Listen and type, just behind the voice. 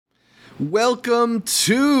Welcome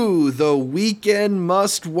to the Weekend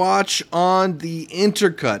Must Watch on the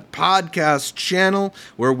Intercut podcast channel,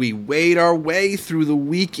 where we wade our way through the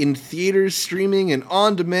week in theaters, streaming, and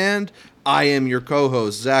on demand. I am your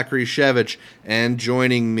co-host, Zachary Shevich, and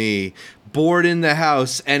joining me, bored in the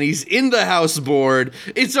house, and he's in the house bored,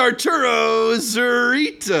 it's Arturo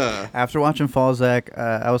Zurita. After watching Fall, Zach,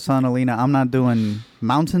 I was telling Alina, I'm not doing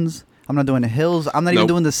mountains. I'm not doing the hills. I'm not even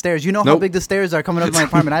doing the stairs. You know how big the stairs are coming up in my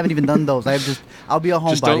apartment. I haven't even done those. I'll be a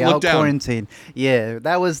homebody. I'll quarantine. Yeah,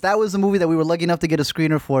 that was the movie that we were lucky enough to get a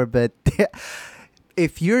screener for. But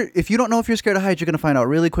if you don't know if you're scared of heights, you're gonna find out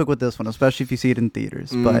really quick with this one, especially if you see it in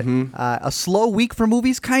theaters. Mm-hmm. But a slow week for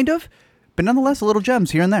movies, kind of, but nonetheless, a little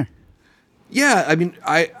gems here and there. Yeah, I mean,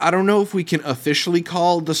 I don't know if we can officially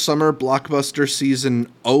call the summer blockbuster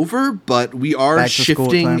season over, but we are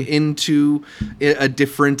shifting into a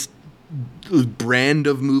different brand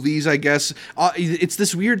of movies, I guess. It's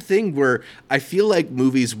this weird thing where I feel like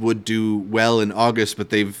movies would do well in August, but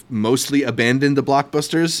they've mostly abandoned the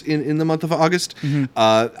blockbusters in the month of August. Mm-hmm.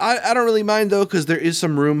 I don't really mind, though, because there is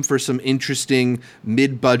some room for some interesting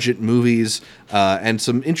mid-budget movies and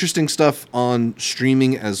some interesting stuff on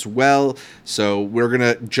streaming as well. So we're going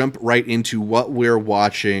to jump right into what we're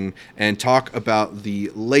watching and talk about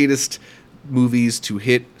the latest movies to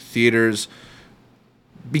hit theaters,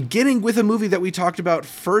 beginning with a movie that we talked about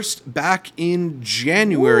first back in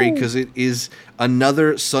January, because it is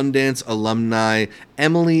another Sundance alumni,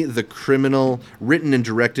 Emily the Criminal, written and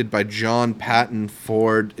directed by John Patton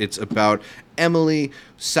Ford. It's about Emily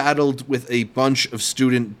saddled with a bunch of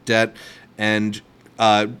student debt and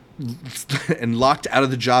locked out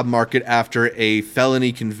of the job market after a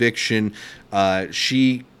felony conviction.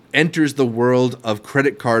 She enters the world of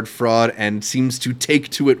credit card fraud and seems to take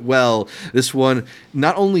to it well. This one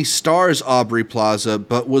not only stars Aubrey Plaza,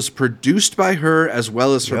 but was produced by her as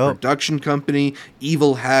well as her production company,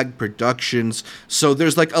 Evil Hag Productions. So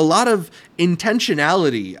there's like a lot of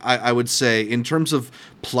intentionality, I would say, in terms of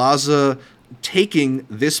Plaza taking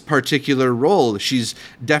this particular role. She's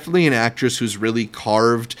definitely an actress who's really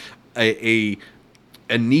carved a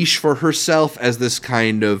niche for herself as this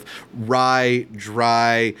kind of wry,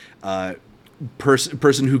 dry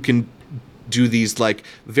person who can do these like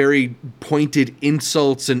very pointed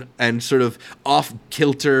insults and sort of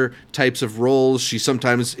off-kilter types of roles. She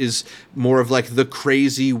sometimes is more of like the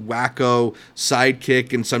crazy, wacko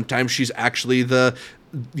sidekick, and sometimes she's actually the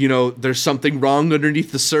there's something wrong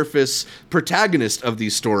underneath the surface protagonist of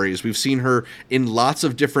these stories. We've seen her in lots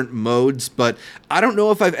of different modes, but I don't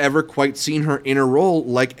know if I've ever quite seen her in a role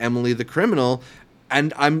like Emily the Criminal,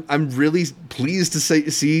 and I'm really pleased to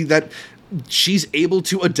see that she's able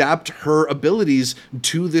to adapt her abilities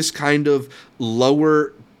to this kind of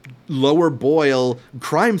lower boil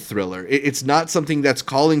crime thriller. It's not something that's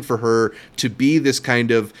calling for her to be this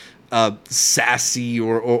kind of sassy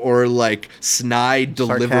or like snide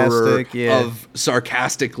deliverer of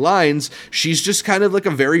sarcastic lines. She's just kind of like a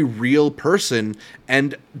very real person,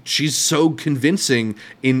 and she's so convincing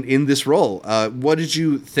in this role. What did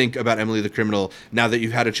you think about Emily the Criminal now that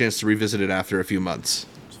you've had a chance to revisit it after a few months?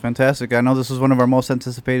 It's fantastic. I know this was one of our most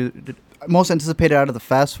anticipated out of the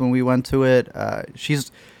fest when we went to it. She's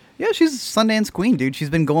Sundance queen, dude.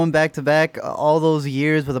 She's been going back to back all those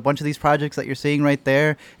years with a bunch of these projects that you're seeing right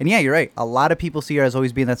there. And yeah, you're right. A lot of people see her as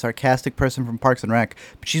always being that sarcastic person from Parks and Rec,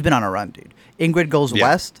 but she's been on a run, dude. Ingrid Goes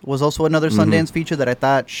West was also another Sundance feature that I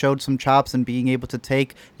thought showed some chops in being able to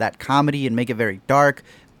take that comedy and make it very dark.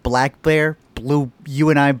 Black Bear blew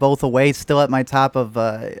you and I both away, still at my top of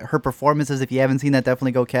her performances. If you haven't seen that,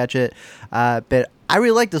 definitely go catch it. But I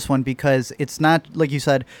really like this one because it's not, like you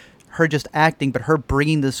said, her just acting, but her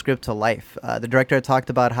bringing the script to life. The director had talked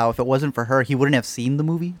about how if it wasn't for her, he wouldn't have seen the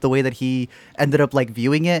movie the way that he ended up like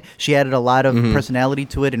viewing it. She added a lot of personality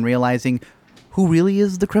to it and realizing who really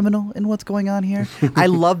is the criminal and what's going on here. I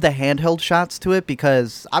love the handheld shots to it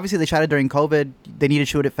because obviously they shot it during COVID. They need to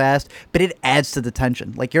shoot it fast, but it adds to the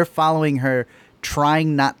tension. Like you're following her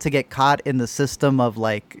trying not to get caught in the system of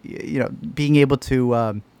like, being able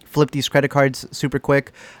to flip these credit cards super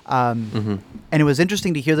quick. And it was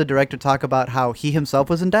interesting to hear the director talk about how he himself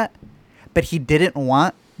was in debt, but he didn't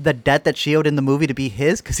want the debt that she owed in the movie to be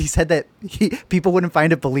his because he said that people wouldn't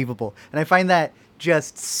find it believable. And I find that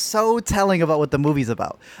just so telling about what the movie's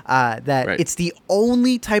about, it's the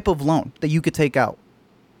only type of loan that you could take out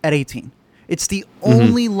at 18. It's the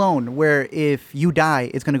only loan where if you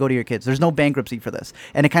die, it's going to go to your kids. There's no bankruptcy for this.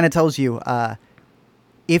 And it kind of tells you,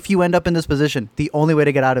 if you end up in this position, the only way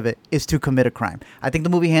to get out of it is to commit a crime. I think the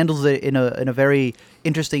movie handles it in a very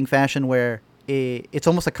interesting fashion where it's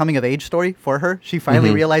almost a coming of age story for her. She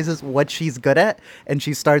finally realizes what she's good at, and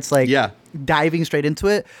she starts like diving straight into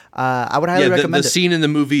it. I would highly recommend the scene in the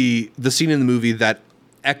movie. The scene in the movie that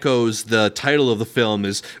echoes the title of the film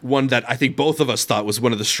is one that I think both of us thought was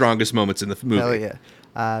one of the strongest moments in the movie. Oh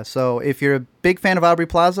yeah. So if you're a big fan of Aubrey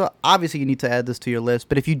Plaza, obviously you need to add this to your list.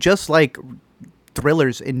 But if you just like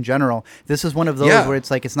thrillers in general, this is one of those where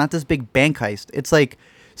it's like, it's not this big bank heist. It's like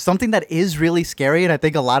something that is really scary, and I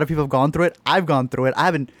think a lot of people have gone through it. I've gone through it. I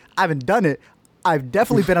haven't done it. I've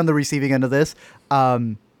definitely been on the receiving end of this.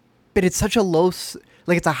 But it's such a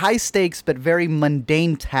it's a high stakes but very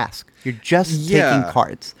mundane task. You're just taking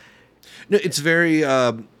cards. No, it's very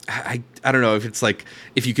I don't know if it's like,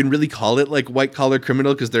 if you can really call it like white collar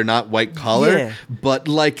criminal, because they're not white collar, but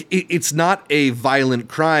like it's not a violent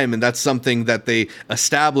crime, and that's something that they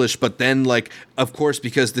establish. But then, like, of course,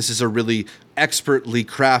 because this is a really expertly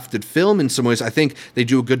crafted film in some ways, I think they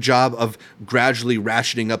do a good job of gradually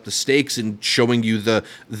ratcheting up the stakes and showing you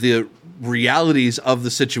the realities of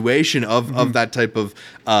the situation of that type of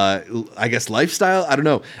I guess lifestyle. I don't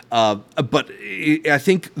know, but I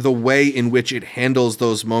think the way in which it handles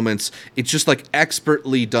those moments, it's just like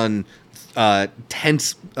expertly done,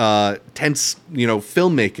 tense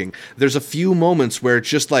filmmaking. There's a few moments where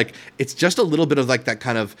it's just a little bit of like that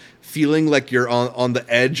kind of feeling like you're on the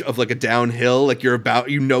edge of like a downhill, like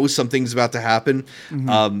something's about to happen.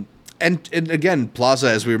 And again, Plaza,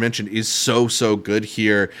 as we mentioned, is so good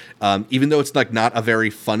here. Even though it's like not a very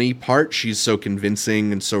funny part, she's so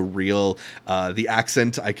convincing and so real. The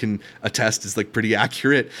accent, I can attest, is like pretty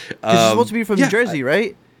accurate. She's supposed to be from New Jersey,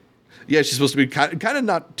 right? Yeah, she's supposed to be kind of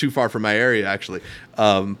not too far from my area, actually.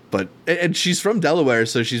 But she's from Delaware,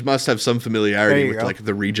 so she must have some familiarity with like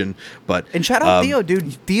the region. And shout out Theo,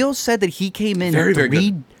 dude. Theo said that he came in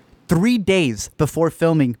very 3 days before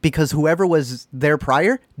filming because whoever was there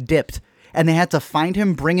prior dipped, and they had to find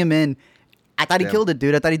him, bring him in. I thought he killed it,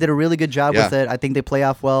 dude. I thought he did a really good job with it. I think they play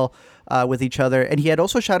off well with each other. And he had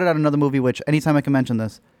also shouted out another movie, which anytime I can mention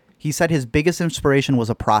this, he said his biggest inspiration was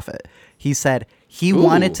A Prophet. He said he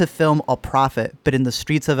wanted to film A Prophet, but in the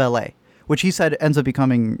streets of L.A., which he said ends up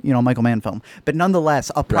becoming, Michael Mann film. But nonetheless,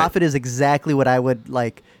 A Prophet is exactly what I would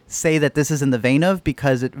like say that this is in the vein of,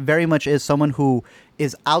 because it very much is someone who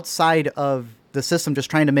is outside of the system just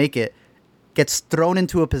trying to make it, gets thrown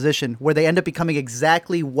into a position where they end up becoming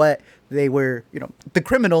exactly what they were, the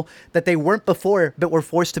criminal that they weren't before, but were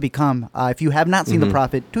forced to become. If you have not seen The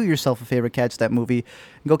Prophet, do yourself a favor, catch that movie.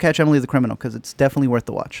 And go catch Emily the Criminal, because it's definitely worth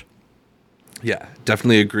the watch. Yeah,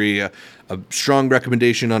 definitely agree. A strong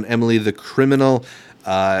recommendation on Emily the Criminal.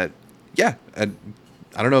 And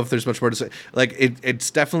I don't know if there's much more to say. Like,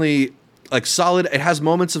 it's definitely like solid. It has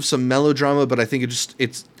moments of some melodrama, but I think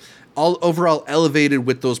it's all overall elevated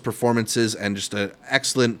with those performances and just an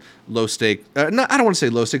excellent low stake. I don't want to say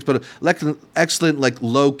low stakes, but excellent like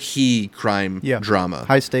low key crime drama.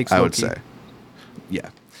 High stakes, I would say. Yeah.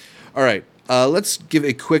 All right. Let's give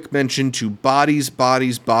a quick mention to Bodies,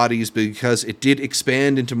 because it did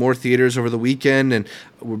expand into more theaters over the weekend, and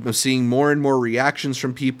we're seeing more and more reactions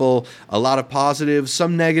from people. A lot of positives,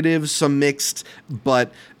 some negatives, some mixed,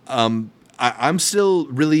 but I'm still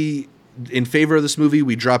really in favor of this movie.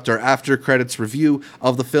 We dropped our after credits review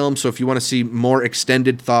of the film, so if you want to see more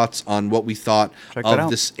extended thoughts on what we thought of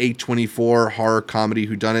this A24 horror comedy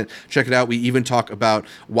whodunit, check it out. We even talk about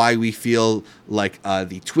why we feel like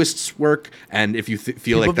the twists work, and if you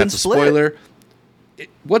feel like that's a spoiler.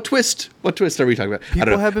 What twist are we talking about?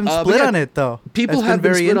 People have been split on it, though. People have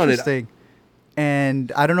been split on it.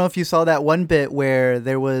 And I don't know if you saw that one bit where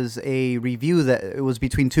there was a review that it was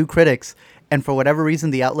between two critics, and for whatever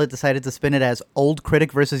reason, the outlet decided to spin it as old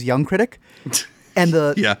critic versus young critic. And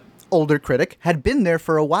the older critic had been there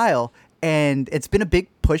for a while, and it's been a big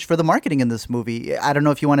push for the marketing in this movie. I don't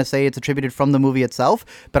know if you want to say it's attributed from the movie itself,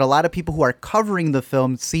 but a lot of people who are covering the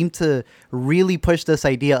film seem to really push this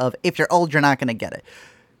idea of, if you're old, you're not going to get it.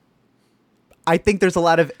 I think there's a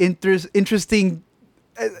lot of interesting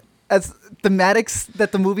as thematics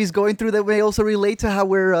that the movie's going through that may also relate to how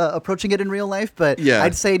we're approaching it in real life. But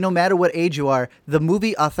I'd say no matter what age you are, the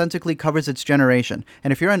movie authentically covers its generation.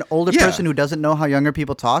 And if you're an older person who doesn't know how younger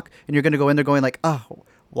people talk, and you're going to go in there going like, oh,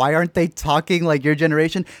 why aren't they talking like your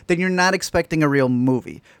generation? Then you're not expecting a real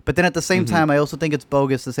movie. But then at the same time, I also think it's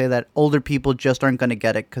bogus to say that older people just aren't going to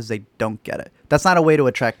get it because they don't get it. That's not a way to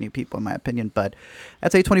attract new people, in my opinion. But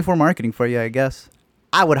that's A24 marketing for you, I guess.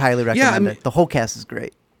 I would highly recommend it. The whole cast is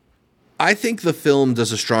great. I think the film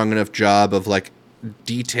does a strong enough job of like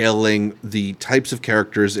detailing the types of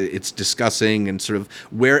characters it's discussing and sort of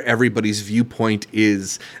where everybody's viewpoint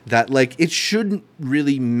is, that like it shouldn't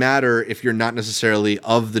really matter if you're not necessarily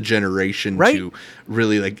of the generation to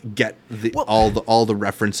really like get all the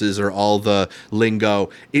references or all the lingo.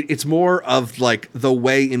 It's more of like the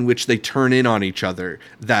way in which they turn in on each other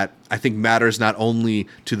that I think matters not only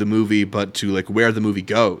to the movie but to like where the movie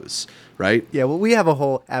goes. Right? Yeah, well, we have a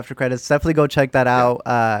whole after credits. Definitely go check that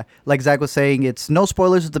out. Like Zach was saying, it's no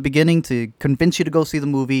spoilers at the beginning to convince you to go see the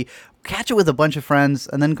movie. Catch it with a bunch of friends,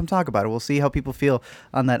 and then come talk about it. We'll see how people feel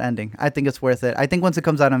on that ending. I think it's worth it. I think once it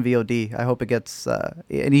comes out on VOD, I hope it gets an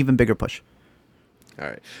even bigger push. All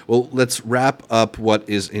right. Well, let's wrap up what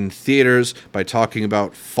is in theaters by talking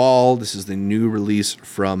about Fall. This is the new release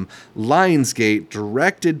from Lionsgate,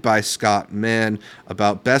 directed by Scott Mann,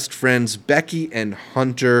 about best friends Becky and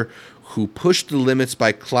Hunter, who pushed the limits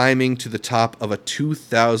by climbing to the top of a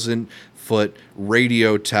 2,000-foot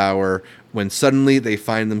radio tower when suddenly they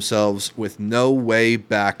find themselves with no way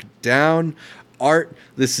back down. Art,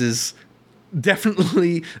 this is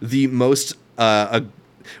definitely the most...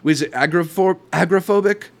 is it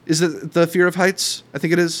agoraphobic? Is it the fear of heights? I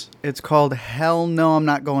think it is. It's called Hell No, I'm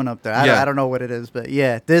Not Going Up There. I don't know what it is, but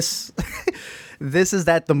yeah, this is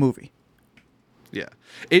the movie. Yeah.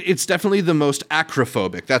 It's definitely the most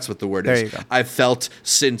acrophobic. That's what the word is. There you go. I've felt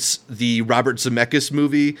since the Robert Zemeckis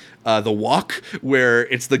movie, The Walk, where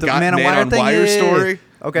it's the Man on Wire story.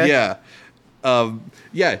 Okay. Yeah. What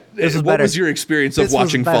better. was your experience of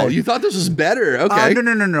watching Fall? You thought this was better? Okay.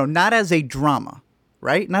 No. Not as a drama,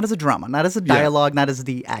 right? Not as a drama. Not as a dialogue. Not as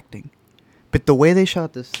the acting. But the way they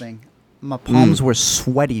shot this thing, my palms were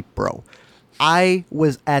sweaty, bro. I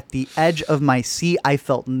was at the edge of my seat. I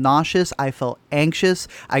felt nauseous. I felt anxious.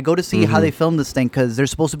 I go to see how they filmed this thing because they're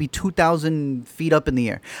supposed to be 2,000 feet up in the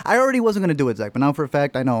air. I already wasn't going to do it, Zach, but now for a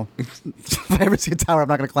fact, I know if I ever see a tower, I'm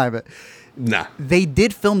not going to climb it. Nah. They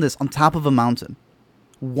did film this on top of a mountain,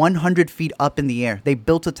 100 feet up in the air. They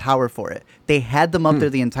built a tower for it. They had them up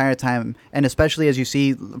there the entire time. And especially as you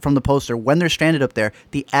see from the poster, when they're stranded up there,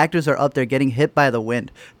 the actors are up there getting hit by the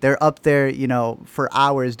wind. They're up there, for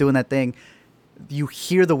hours doing that thing. You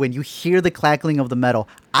hear the wind. You hear the crackling of the metal.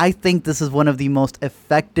 I think this is one of the most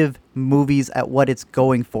effective movies at what it's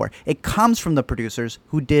going for. It comes from the producers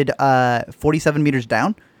who did 47 Meters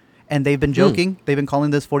Down, and they've been joking. They've been calling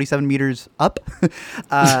this 47 Meters Up.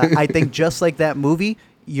 I think just like that movie,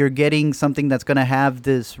 you're getting something that's going to have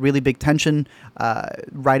this really big tension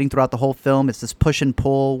riding throughout the whole film. It's this push and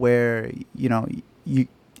pull where,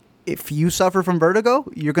 if you suffer from vertigo,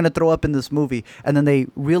 you're going to throw up in this movie. And then they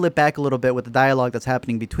reel it back a little bit with the dialogue that's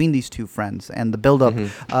happening between these two friends and the buildup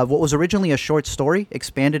of what was originally a short story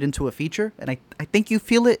expanded into a feature. And I think you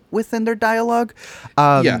feel it within their dialogue.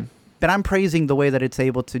 But I'm praising the way that it's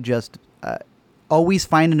able to just always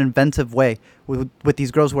find an inventive way with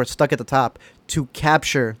these girls who are stuck at the top to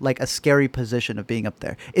capture like a scary position of being up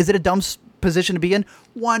there. Is it a dumb position to be in?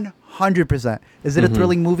 100%. Is it a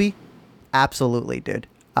thrilling movie? Absolutely, dude.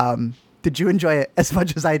 Did you enjoy it as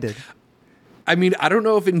much as I did? I mean, I don't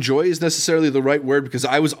know if enjoy is necessarily the right word because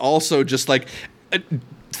I was also just like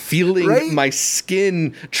feeling my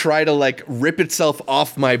skin try to like rip itself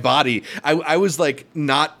off my body. I was like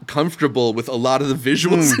not comfortable with a lot of the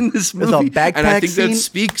visuals in this movie, and I think that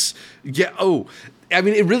speaks. I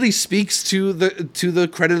mean, it really speaks to the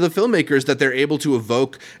credit of the filmmakers that they're able to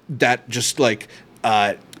evoke that just like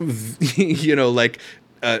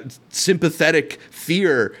sympathetic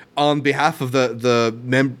fear on behalf of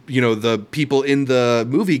the people in the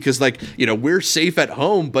movie, because we're safe at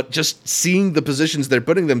home, but just seeing the positions they're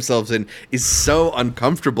putting themselves in is so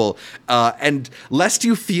uncomfortable, and lest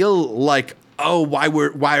you feel like, oh,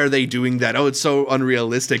 why are they doing that? Oh, it's so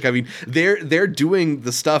unrealistic. I mean, they're doing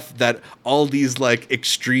the stuff that all these like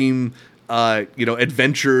extreme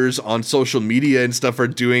adventurers on social media and stuff are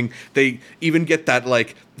doing. They even get that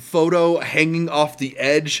like photo hanging off the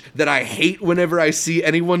edge that I hate whenever I see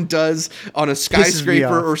anyone does on a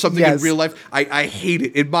skyscraper or something in real life. I hate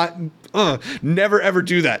it. It might never ever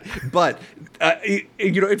do that. But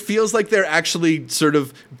it feels like they're actually sort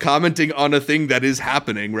of commenting on a thing that is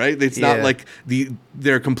happening, right? It's not like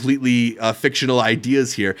they're completely fictional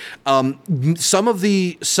ideas here. Some of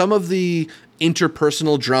the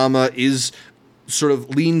interpersonal drama is sort of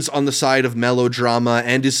leans on the side of melodrama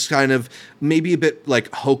and is kind of maybe a bit like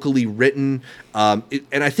hokily written. And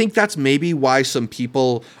I think that's maybe why some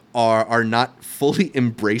people are not fully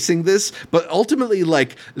embracing this. But ultimately,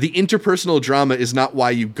 like, the interpersonal drama is not why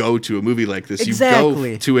you go to a movie like this. Exactly.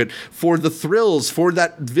 You go to it for the thrills, for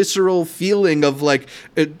that visceral feeling of like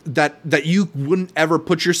that you wouldn't ever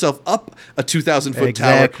put yourself up a 2,000-foot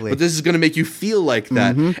tower, but this is going to make you feel like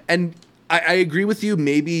that. And I agree with you.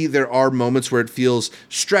 Maybe there are moments where it feels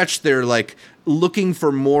stretched. They're like looking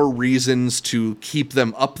for more reasons to keep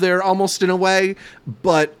them up there almost in a way,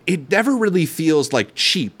 but it never really feels like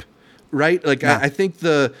cheap, right? Like I think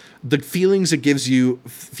the feelings it gives you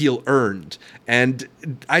feel earned. And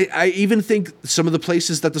I even think some of the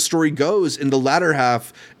places that the story goes in the latter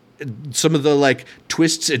half, some of the like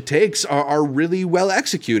twists it takes are really well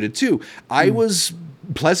executed too. I was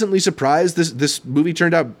pleasantly surprised. This movie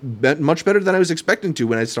turned out much better than I was expecting to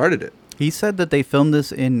when I started it. He said that they filmed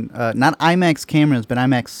this in not IMAX cameras, but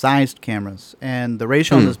IMAX sized cameras, and the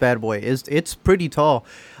ratio on this bad boy it's pretty tall.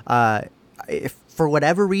 If for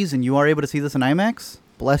whatever reason you are able to see this in IMAX,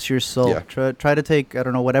 bless your soul. Yeah. Try to take, I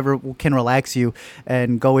don't know, whatever can relax you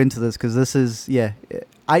and go into this, because this is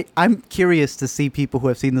I'm curious to see people who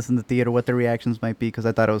have seen this in the theater, what their reactions might be, because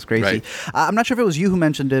I thought it was crazy. Right. I'm not sure if it was you who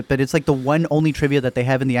mentioned it, but it's like the one only trivia that they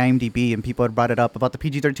have in the IMDb, and people had brought it up about the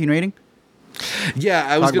PG-13 rating. Yeah,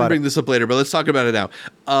 I was going to bring this up later, but let's talk about it now.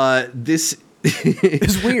 This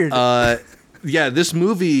is weird. Yeah, this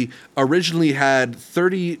movie originally had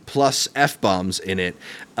 30 plus F-bombs in it,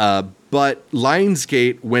 but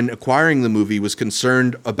Lionsgate, when acquiring the movie, was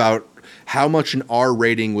concerned about how much an R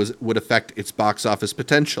rating would affect its box office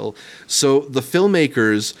potential. So the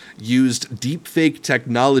filmmakers used deepfake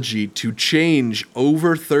technology to change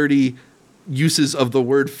over 30 uses of the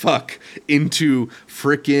word fuck into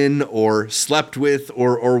frickin' or slept with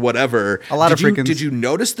or whatever. A lot of frickins. Did you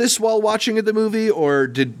notice this while watching the movie, or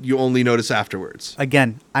did you only notice afterwards?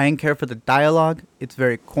 Again, I didn't care for the dialogue. It's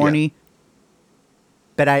very corny. Yeah.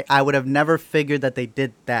 But I would have never figured that they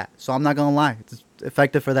did that. So I'm not going to lie. It's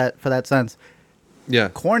effective for that sense. Yeah.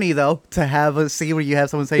 Corny, though, to have a scene where you have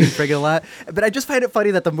someone saying friggin' a lot. But I just find it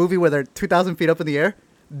funny that the movie where they're 2,000 feet up in the air,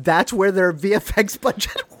 that's where their VFX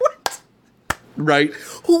budget went. Right.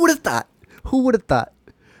 Who would have thought?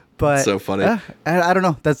 But so funny. I don't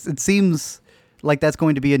know. It seems like that's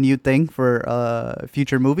going to be a new thing for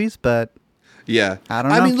future movies, but yeah. I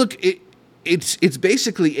don't know. I mean, look, it's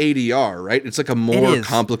basically ADR, right? It's like a more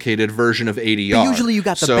complicated version of ADR. But usually you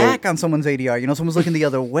got the back on someone's ADR. You know, someone's looking the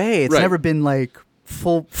other way. It's never been like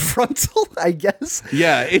full frontal, I guess.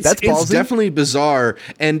 Yeah, it's definitely bizarre.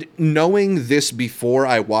 And knowing this before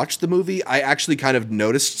I watched the movie, I actually kind of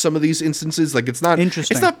noticed some of these instances. Like, it's not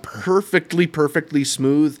perfectly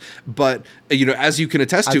smooth, but you know, as you can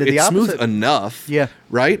attest to, it's smooth enough. Yeah.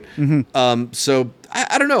 Right? Mm-hmm. So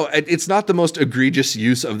I don't know. It's not the most egregious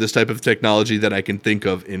use of this type of technology that I can think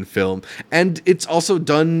of in film. And it's also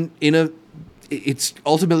done it's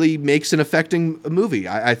ultimately makes an affecting movie.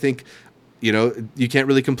 I think, you know, you can't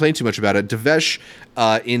really complain too much about it. Devesh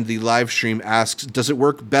in the live stream asks, does it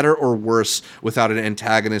work better or worse without an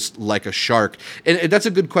antagonist like a shark? And that's a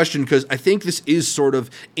good question, because I think this is sort of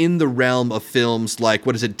in the realm of films like,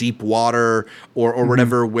 what is it, Deep Water or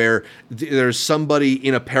whatever, where there's somebody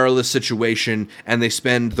in a perilous situation and they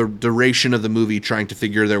spend the duration of the movie trying to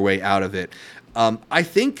figure their way out of it. I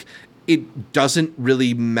think it doesn't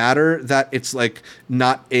really matter that it's like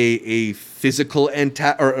not a physical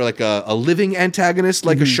or like a living antagonist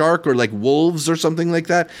like a shark or like wolves or something like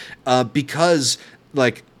that, because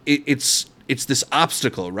like it's this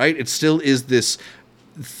obstacle, right? It still is this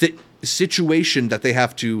situation that they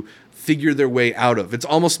have to figure their way out of. It's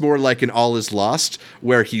almost more like an All Is Lost,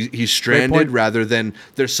 where he's stranded rather than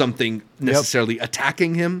there's something necessarily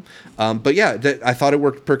attacking him. But yeah, I thought it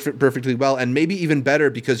worked perfectly well, and maybe even better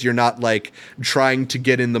because you're not like trying to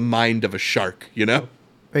get in the mind of a shark, you know?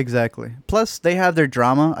 Exactly. Plus, they have their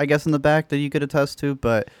drama, I guess, in the back that you could attest to.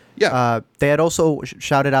 But they had also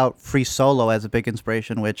shouted out Free Solo as a big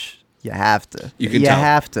inspiration, which you have to. You can tell.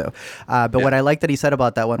 Have to. But what I like that he said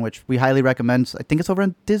about that one, which we highly recommend, I think it's over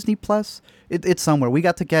on Disney Plus. It's somewhere. We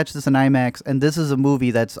got to catch this in IMAX, and this is a movie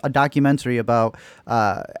that's a documentary about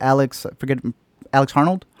Alex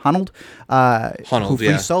Honnold, who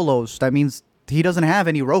free solos. That means he doesn't have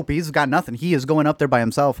any rope. He's got nothing. He is going up there by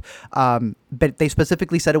himself. But they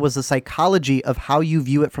specifically said it was the psychology of how you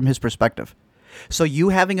view it from his perspective. So you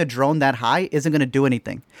having a drone that high isn't going to do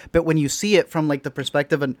anything. But when you see it from like the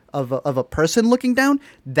perspective of a person looking down,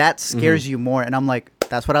 that scares you more. And I'm like,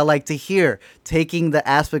 that's what I like to hear. Taking the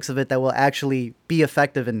aspects of it that will actually be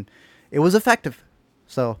effective. And it was effective.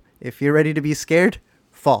 So if you're ready to be scared,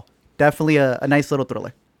 Fall. Definitely a nice little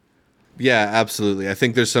thriller. Yeah, absolutely. I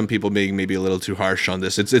think there's some people being maybe a little too harsh on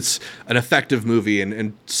this. It's an effective movie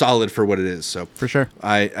and solid for what it is. So For sure.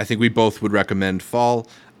 I think we both would recommend Fall.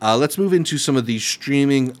 Let's move into some of these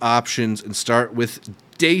streaming options and start with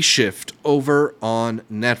Day Shift over on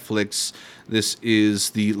Netflix. This is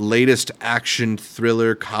the latest action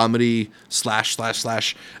thriller comedy / produced by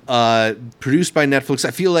Netflix.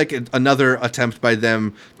 I feel like another attempt by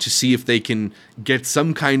them to see if they can get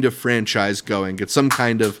some kind of franchise going, get some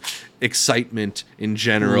kind of excitement in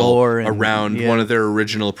general around one of their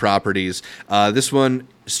original properties. This one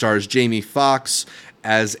stars Jamie Foxx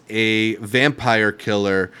as a vampire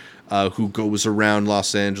killer who goes around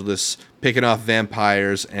Los Angeles picking off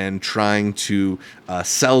vampires and trying to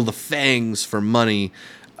sell the fangs for money.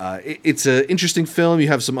 It's an interesting film. You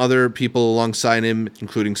have some other people alongside him,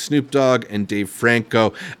 including Snoop Dogg and Dave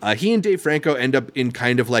Franco. He and Dave Franco end up in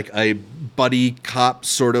kind of like a buddy cop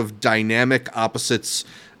sort of dynamic, opposites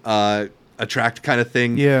attract kind of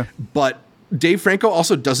thing. Yeah. But Dave Franco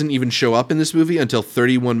also doesn't even show up in this movie until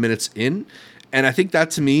 31 minutes in. And I think that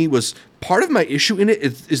to me was part of my issue in it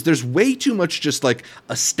is there's way too much just like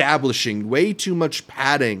establishing, way too much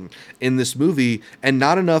padding in this movie and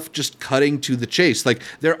not enough just cutting to the chase. Like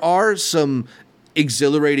there are some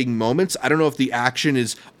exhilarating moments. I don't know if the action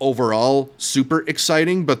is overall super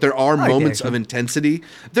exciting, but there are moments of intensity.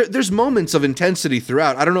 There's moments of intensity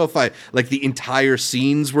throughout. I don't know if I like the entire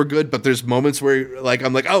scenes were good, but there's moments where like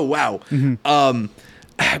I'm like, oh wow. Mm-hmm.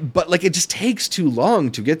 But like it just takes too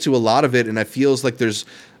long to get to a lot of it, and I feels like there's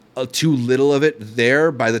too little of it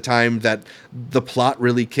there by the time that the plot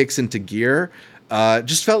really kicks into gear.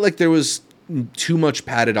 Just felt like there was too much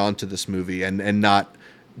padded onto this movie and not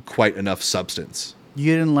quite enough substance.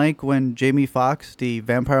 You didn't like when Jamie Foxx, the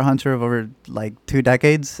vampire hunter of over like 2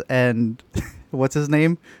 decades, and what's his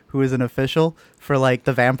name, who is an official for like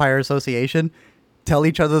the Vampire Association, tell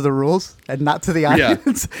each other the rules and not to the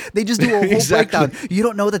audience. Yeah. They just do a whole breakdown. You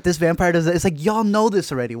don't know that this vampire does it. It's like, y'all know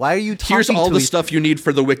this already. Why are you talking Here's all to the stuff you need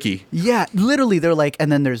for the wiki. Yeah, literally. They're like,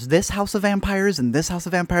 and then there's this house of vampires and this house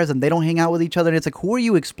of vampires, and they don't hang out with each other. And it's like, who are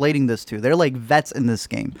you explaining this to? They're like vets in this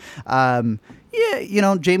game. Yeah, you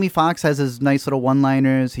know, Jamie Foxx has his nice little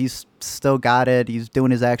one-liners. He's still got it. He's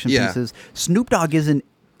doing his action pieces. Snoop Dogg isn't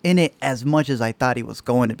in it as much as I thought he was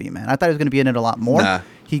going to be, man. I thought he was going to be in it a lot more. Nah.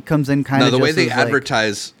 He comes in kind of the way they like,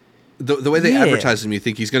 advertise the way they advertise him, you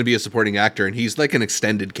think he's going to be a supporting actor, and he's like an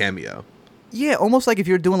extended cameo. Yeah, almost like if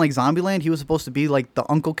you're doing like Zombieland, he was supposed to be like the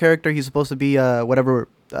uncle character. He's supposed to be whatever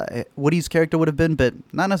Woody's character would have been, but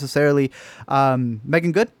not necessarily.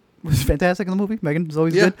 Megan Good was fantastic in the movie. Megan was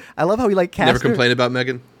always good. I love how he like cast Never complained about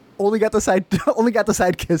Megan. Only got the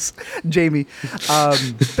side kiss, Jamie.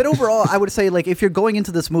 But overall, I would say like if you're going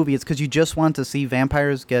into this movie, it's because you just want to see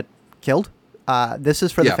vampires get killed. This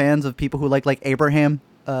is for the fans of people who like Abraham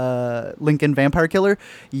Lincoln Vampire Killer.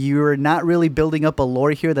 You're not really building up a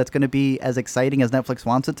lore here that's going to be as exciting as Netflix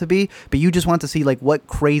wants it to be, but you just want to see like what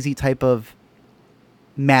crazy type of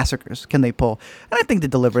massacres can they pull. And I think they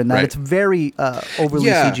deliver in that. Right. It's very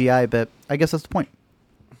overly CGI, but I guess that's the point.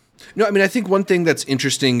 No, I mean, I think one thing that's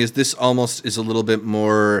interesting is this almost is a little bit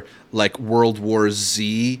more like World War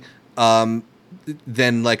Z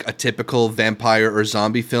than like a typical vampire or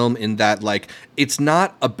zombie film, in that like it's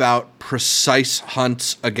not about precise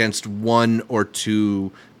hunts against one or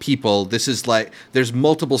two people. This is like there's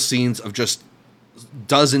multiple scenes of just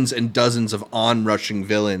dozens and dozens of onrushing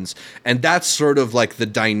villains, and that's sort of like the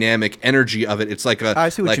dynamic energy of it. It's like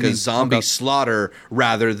a zombie slaughter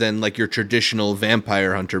rather than like your traditional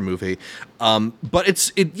vampire hunter movie.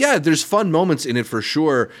 But there's fun moments in it for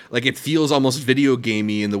sure. Like it feels almost video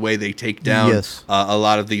gamey in the way they take down a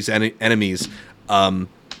lot of these enemies.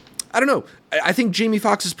 I don't know. I think Jamie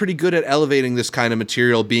Foxx is pretty good at elevating this kind of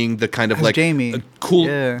material, being the kind of like Jamie.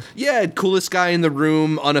 Coolest guy in the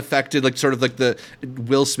room, unaffected, like sort of like the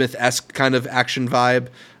Will Smith-esque kind of action vibe.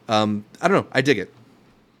 I don't know. I dig it.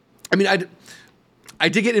 I mean, I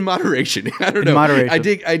dig it in moderation. I don't know.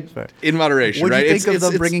 In moderation. What do you think of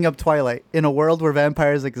them bringing up Twilight in a world where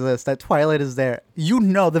vampires exist? That Twilight is there. You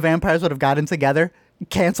know, the vampires would have gotten together,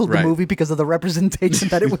 canceled the movie because of the representation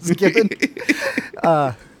that it was given.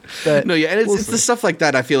 And it's the stuff like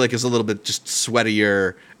that I feel like is a little bit just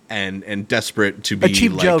sweatier and desperate to be a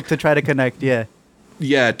cheap joke to try to connect.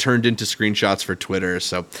 Turned into screenshots for Twitter.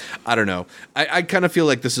 So I don't know. I kind of feel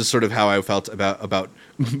like this is sort of how I felt about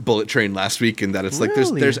Bullet Train last week, in that it's like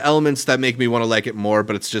there's elements that make me want to like it more,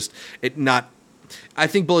 but it's just I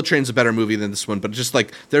think Bullet Train's a better movie than this one, but just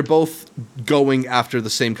like they're both going after the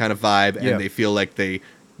same kind of vibe, and they feel like they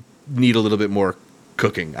need a little bit more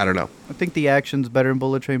cooking. I don't know. I think the action's better in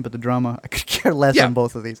Bullet Train, but the drama, I could care less Yeah. on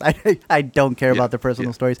both of these. I don't care about their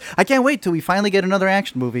personal stories. I can't wait till we finally get another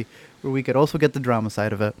action movie where we could also get the drama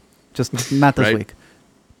side of it. Just not this Right. week.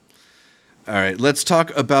 All right, let's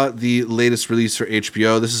talk about the latest release for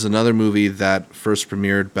HBO. This is another movie that first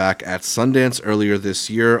premiered back at Sundance earlier this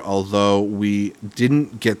year, although we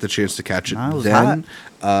didn't get the chance to catch it No, it was then.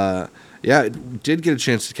 Yeah, it did get a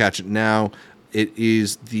chance to catch it now. It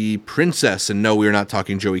is The Princess, and no, we are not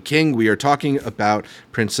talking Joey King. We are talking about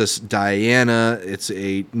Princess Diana. It's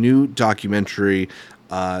a new documentary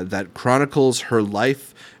that chronicles her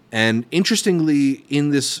life. And interestingly, in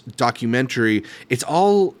this documentary, it's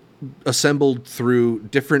all assembled through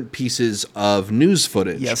different pieces of news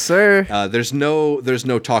footage. Yes, sir. There's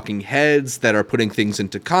no talking heads that are putting things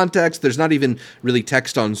into context. There's not even really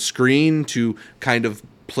text on screen to kind of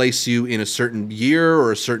place you in a certain year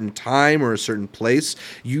or a certain time or a certain place.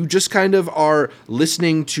 You just kind of are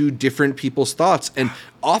listening to different people's thoughts, and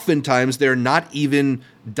oftentimes they're not even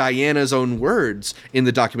Diana's own words in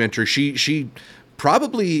the documentary. She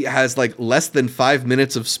probably has like less than 5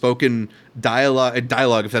 minutes of spoken dialogue,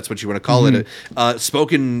 if that's what you want to call it,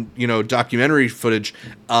 spoken, documentary footage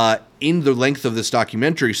in the length of this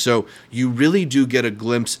documentary. So you really do get a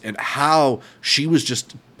glimpse at how she was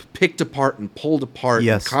just picked apart and pulled apart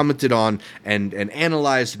Yes. and commented on and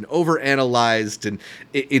analyzed and overanalyzed. And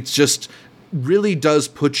it's just really does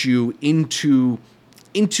put you into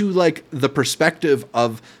like the perspective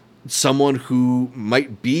of someone who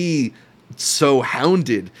might be so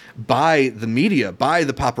hounded by the media, by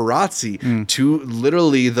the paparazzi, to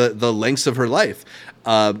literally the lengths of her life.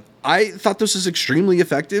 I thought this was extremely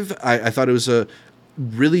effective. I thought it was a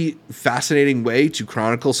really fascinating way to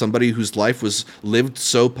chronicle somebody whose life was lived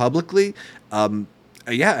so publicly.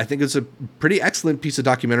 Yeah, I think it's a pretty excellent piece of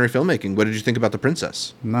documentary filmmaking. What did you think about The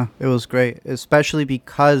Princess? No, it was great, especially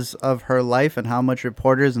because of her life and how much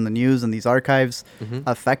reporters and the news and these archives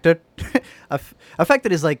affected.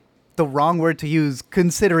 Affected is like the wrong word to use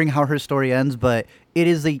considering how her story ends, but it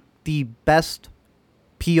is the best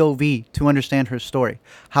POV to understand her story.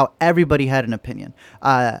 How everybody had an opinion,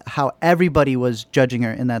 how everybody was judging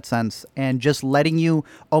her in that sense, and just letting you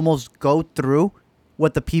almost go through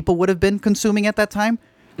what the people would have been consuming at that time,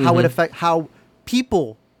 how it affect how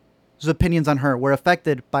people's opinions on her were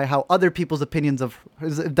affected by how other people's opinions of her,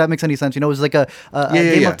 if that makes any sense. It was like a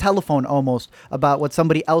game of telephone almost about what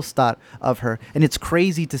somebody else thought of her. And it's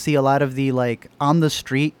crazy to see a lot of the like on the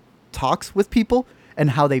street talks with people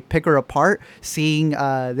and how they pick her apart, seeing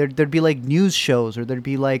there'd be like news shows or there'd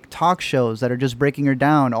be like talk shows that are just breaking her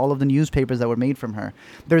down, all of the newspapers that were made from her.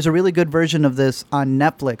 There's a really good version of this on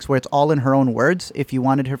Netflix where it's all in her own words if you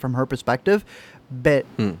wanted her from her perspective. But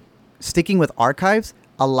sticking with archives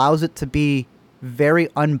allows it to be very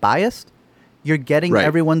unbiased. You're getting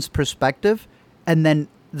everyone's perspective, and then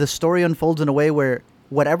the story unfolds in a way where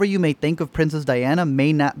whatever you may think of Princess Diana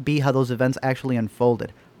may not be how those events actually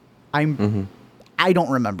unfolded. I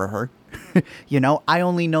don't remember her. I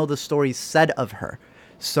only know the stories said of her.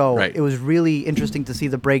 So it was really interesting to see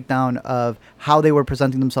the breakdown of how they were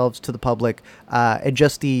presenting themselves to the public, and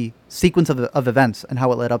just the sequence of events and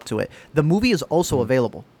how it led up to it. The movie is also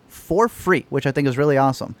available for free, which I think is really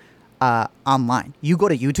awesome, online. You go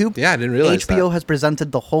to YouTube. Yeah, I didn't realize HBO has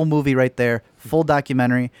presented the whole movie right there, full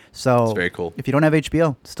documentary. So it's very cool. If you don't have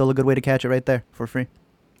HBO, still a good way to catch it right there for free.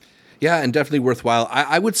 Yeah, and definitely worthwhile.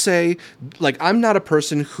 I would say, like, I'm not a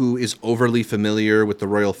person who is overly familiar with the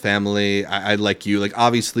royal family. I like you. Like,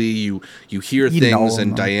 obviously, you hear things,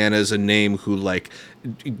 and Diana's a name who, like,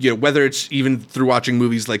 whether it's even through watching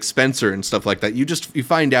movies like Spencer and stuff like that, you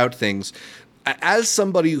find out things. As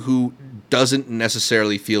somebody who doesn't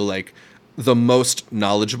necessarily feel like the most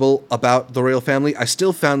knowledgeable about the royal family, I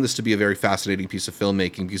still found this to be a very fascinating piece of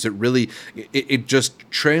filmmaking because it really, it just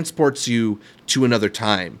transports you to another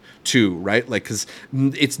time too, right? Like, because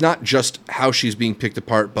it's not just how she's being picked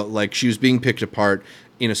apart, but like she was being picked apart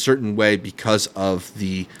in a certain way because of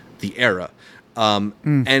the era. And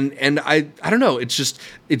I don't know,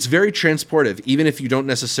 it's very transportive, even if you don't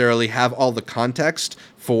necessarily have all the context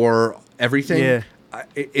for everything. Yeah.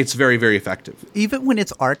 It's very, very effective. Even when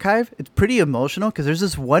it's archived, it's pretty emotional because there's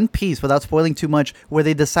this one piece, without spoiling too much, where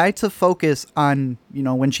they decide to focus on,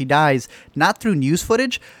 when she dies, not through news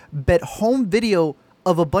footage, but home video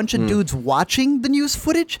of a bunch of dudes watching the news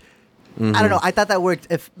footage. I don't know. I thought that worked.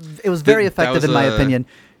 It was very effective in my opinion.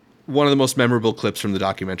 One of the most memorable clips from the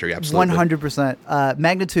documentary, absolutely. 100%.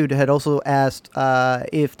 Magnitude had also asked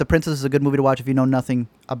if The Princess is a good movie to watch if you know nothing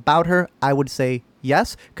about her. I would say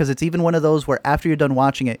yes, because it's even one of those where after you're done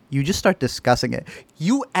watching it, you just start discussing it.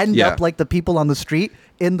 You end up like the people on the street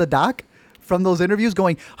in the doc, from those interviews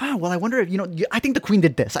going, oh, well, I wonder if, I think the Queen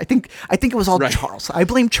did this. I think it was all Right. Charles. I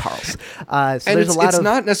blame Charles. So And there's a lot it's of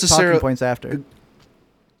not necessarily talking points after.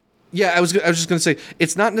 Yeah, I was just going to say,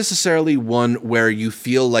 it's not necessarily one where you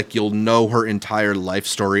feel like you'll know her entire life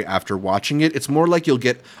story after watching it. It's more like you'll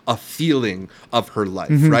get a feeling of her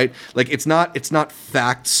life, right? Like it's not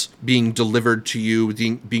facts being delivered to you,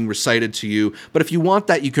 being recited to you. But if you want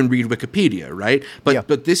that, you can read Wikipedia, right?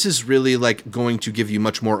 But this is really like going to give you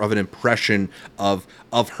much more of an impression of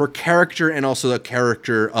her character and also the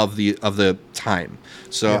character of the time.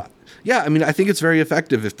 So yeah, I mean, I think it's very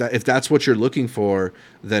effective. If that's what you're looking for,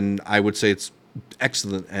 then I would say it's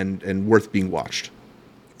excellent and worth being watched.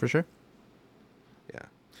 For sure. Yeah.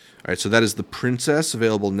 All right, so that is The Princess,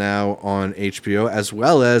 available now on HBO, as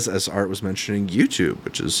well as Art was mentioning, YouTube,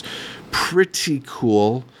 which is pretty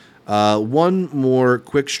cool. One more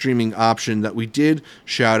quick streaming option that we did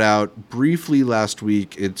shout out briefly last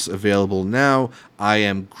week. It's available now. I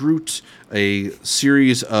Am Groot, a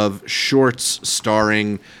series of shorts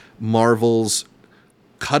starring Marvel's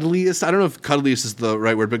cuddliest, I don't know if cuddliest is the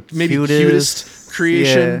right word, but maybe cutest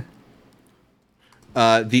creation.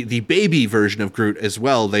 Yeah. The baby version of Groot as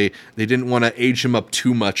well. They didn't want to age him up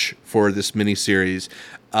too much for this miniseries.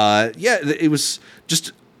 It was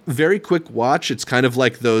just very quick watch. It's kind of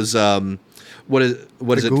like those what is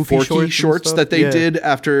it, Forky shorts that they did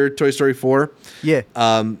after Toy Story 4. Yeah.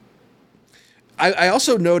 I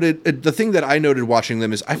also noted, the thing that I noted watching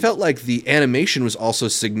them is I felt like the animation was also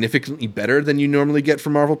significantly better than you normally get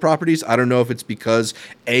from Marvel properties. I don't know if it's because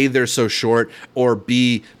A, they're so short, or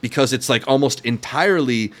B, because it's like almost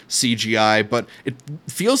entirely CGI, but it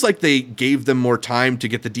feels like they gave them more time to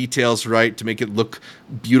get the details right, to make it look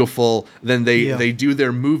beautiful than they do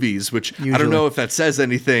their movies, which usually. I don't know if that says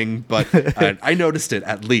anything, but I noticed it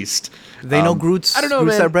at least. They know Groot's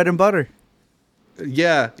their bread and butter.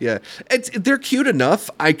 Yeah. They're cute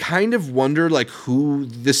enough. I kind of wonder like who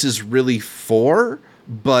this is really for,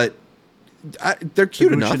 but they're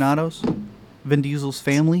cute enough. Groochanados, Vin Diesel's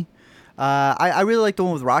family. I really like the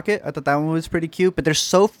one with Rocket. I thought that one was pretty cute, but they're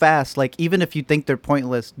so fast. Like even if you think they're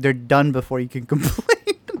pointless, they're done before you can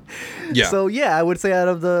complain. Yeah. So yeah, I would say out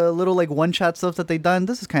of the little like one-shot stuff that they've done,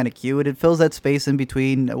 this is kind of cute. It fills that space in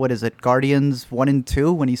between. What is it? Guardians 1 and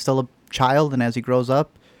 2 when he's still a child and as he grows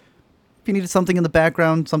up. If you needed something in the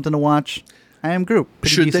background, something to watch, I Am Groot.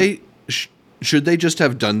 Should they just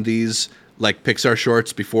have done these like Pixar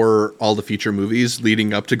shorts before all the feature movies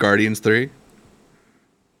leading up to Guardians 3?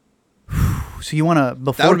 So you want a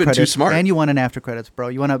before credits too smart. And you want an after credits, bro.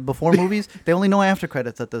 You want a before movies? They only know after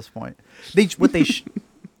credits at this point.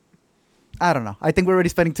 I don't know. I think we're already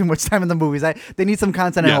spending too much time in the movies. They need some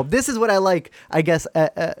content at home. This is what I like, I guess,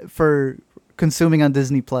 for consuming on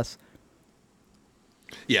Disney Plus.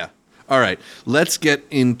 Yeah. All right, let's get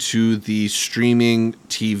into the streaming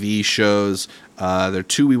TV shows. There are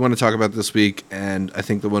two we want to talk about this week, and I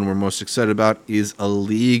think the one we're most excited about is A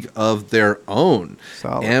League of Their Own.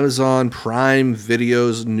 Solid. Amazon Prime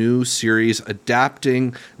Video's new series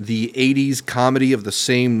adapting the 80s comedy of the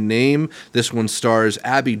same name. This one stars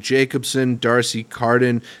Abby Jacobson, Darcy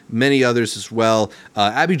Carden, many others as well.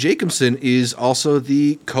 Abby Jacobson is also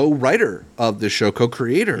the co-writer of the show,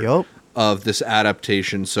 co-creator. Yup. Of this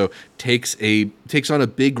adaptation, so takes on a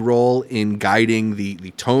big role in guiding the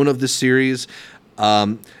tone of the series,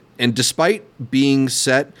 and despite being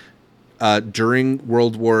set during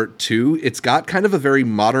World War II, it's got kind of a very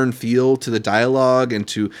modern feel to the dialogue and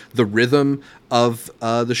to the rhythm of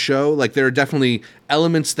the show. Like there are definitely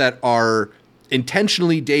elements that are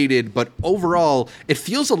intentionally dated, but overall it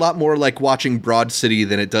feels a lot more like watching Broad City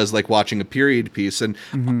than it does like watching a period piece. And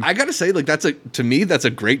I gotta say, like to me that's a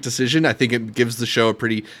great decision. I think it gives the show a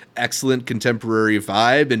pretty excellent contemporary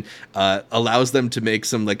vibe and allows them to make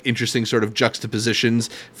some like interesting sort of juxtapositions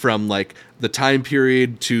from like the time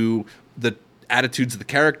period to the attitudes of the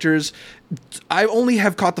characters. I only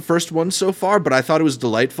have caught the first one so far, but I thought it was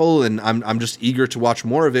delightful, and I'm just eager to watch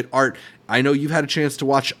more of it. Art, I know you've had a chance to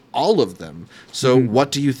watch all of them. So what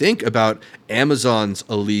do you think about Amazon's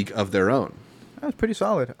A League of Their Own? That's pretty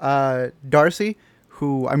solid. Darcy,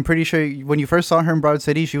 who I'm pretty sure when you first saw her in Broad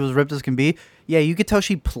City, she was ripped as can be. Yeah, you could tell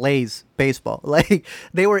she plays baseball. Like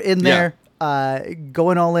they were in there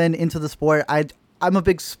going all into the sport. I'm a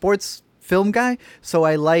big sports film guy, so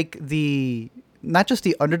I like not just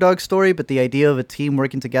the underdog story, but the idea of a team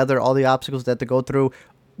working together, all the obstacles that they go through.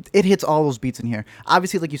 It hits all those beats in here.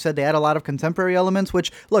 Obviously, like you said, they add a lot of contemporary elements,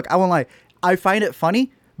 which, look, I won't lie, I find it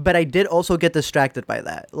funny, but I did also get distracted by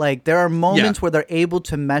that. Like, there are moments where they're able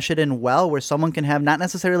to mesh it in well, where someone can have not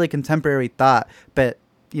necessarily contemporary thought, but,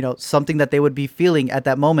 something that they would be feeling at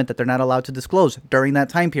that moment that they're not allowed to disclose during that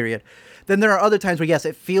time period. Then there are other times where, yes,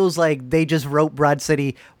 it feels like they just wrote Broad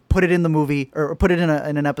City, put it in the movie, or put it in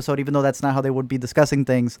an episode, even though that's not how they would be discussing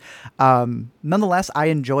things. Nonetheless, I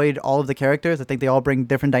enjoyed all of the characters. I think they all bring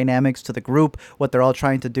different dynamics to the group, what they're all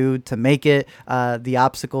trying to do to make it, the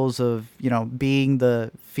obstacles of, being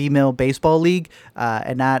the female baseball league,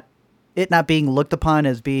 and not being looked upon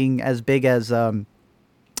as being as big as what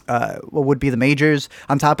would be the majors.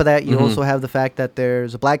 On top of that, you also have the fact that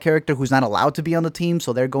there's a black character who's not allowed to be on the team,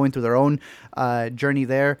 so they're going through their own journey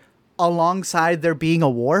there, alongside there being a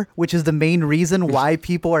war, which is the main reason why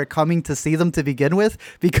people are coming to see them to begin with,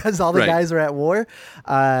 because all the guys are at war.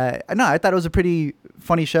 No, I thought it was a pretty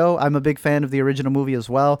funny show. I'm a big fan of the original movie as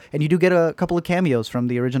well, and you do get a couple of cameos from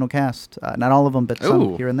the original cast. Not all of them, but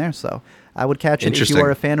some here and there, so I would catch it if you are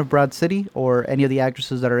a fan of Broad City or any of the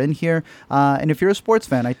actresses that are in here. And if you're a sports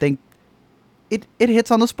fan, I think it hits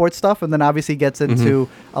on the sports stuff, and then obviously gets into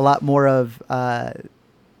a lot more of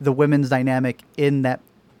the women's dynamic in that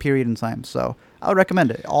period in time. So I would recommend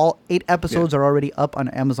it. All 8 episodes are already up on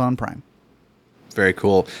Amazon Prime. Very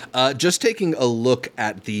cool. Just taking a look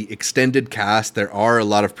at the extended cast, there are a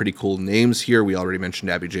lot of pretty cool names here. We already mentioned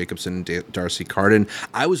Abby Jacobson and Darcy Carden.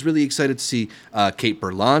 I was really excited to see Kate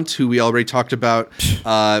Berlant, who we already talked about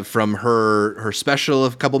from her special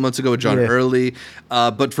a couple months ago with John Early.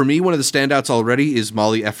 But for me, one of the standouts already is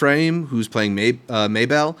Molly Ephraim, who's playing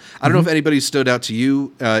Maybelle. I don't know if anybody stood out to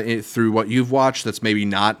you through what you've watched that's maybe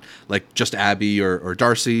not like just Abby or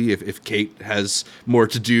Darcy, if Kate has more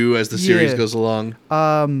to do as the series goes along.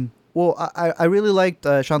 Well, I really liked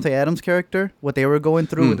Shantae Adams' character, what they were going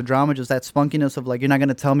through with the drama, just that spunkiness of like, you're not going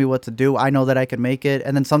to tell me what to do. I know that I can make it.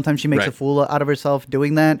 And then sometimes she makes a fool out of herself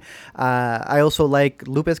doing that. I also like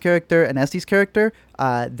Lupe's character and Este's character.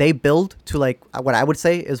 They build to like what I would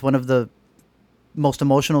say is one of the most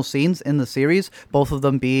emotional scenes in the series, both of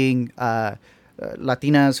them being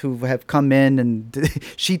Latinas who have come in, and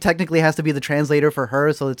she technically has to be the translator for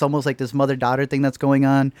her, so it's almost like this mother-daughter thing that's going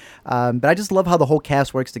on. But I just love how the whole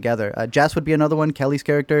cast works together. Jess would be another one, Kelly's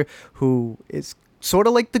character, who is sort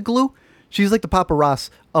of like the glue. She's like the Papa Ross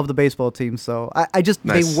of the baseball team, so I just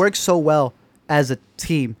they work so well as a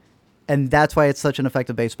team, and that's why it's such an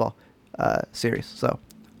effective baseball series. So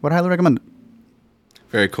would highly recommend it.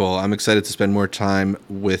 Very cool. I'm excited to spend more time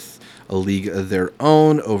with A League of Their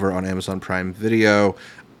Own over on Amazon Prime Video.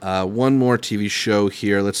 One more TV show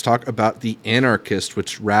here. Let's talk about The Anarchist,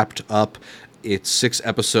 which wrapped up its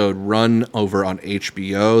 6-episode run over on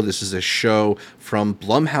HBO. This is a show from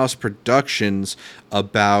Blumhouse Productions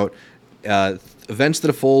about events that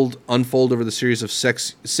unfold over the series of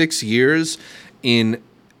 6 years in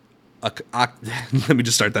let me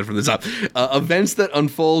just start that from the top. Events that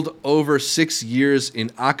unfold over 6 years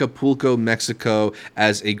in Acapulco, Mexico,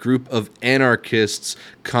 as a group of anarchists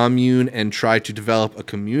commune and try to develop a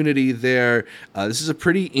community there. This is a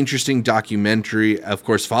pretty interesting documentary, of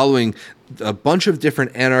course, following a bunch of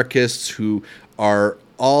different anarchists who are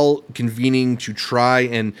all convening to try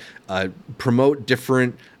and promote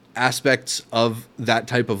different aspects of that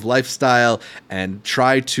type of lifestyle and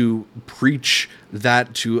try to preach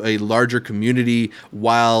that to a larger community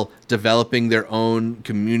while developing their own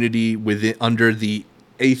community under the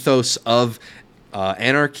ethos of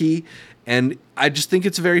anarchy. And I just think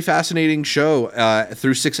it's a very fascinating show.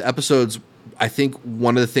 Through 6 episodes, I think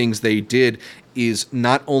one of the things they did is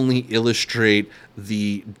not only illustrate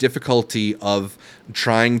the difficulty of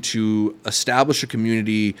trying to establish a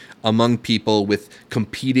community among people with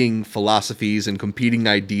competing philosophies and competing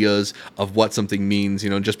ideas of what something means,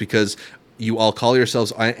 just because you all call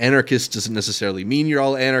yourselves anarchists doesn't necessarily mean you're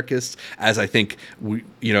all anarchists, as I think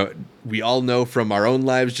we all know from our own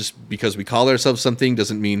lives. Just because we call ourselves something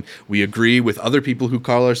doesn't mean we agree with other people who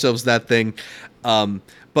call ourselves that thing.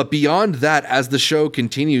 But beyond that, as the show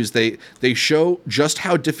continues, they show just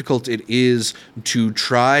how difficult it is to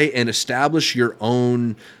try and establish your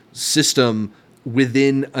own system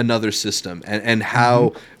within another system, and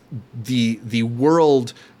how the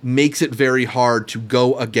world makes it very hard to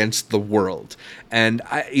go against the world. And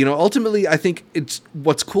ultimately, I think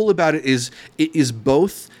what's cool about it is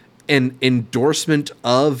both an endorsement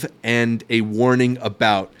of and a warning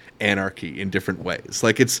about anarchy in different ways.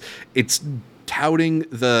 Like it's touting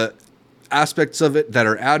the aspects of it that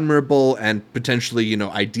are admirable and potentially,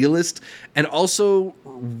 idealist, and also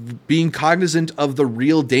being cognizant of the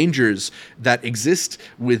real dangers that exist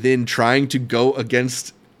within trying to go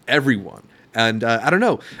against everyone. And I don't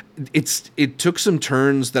know, it took some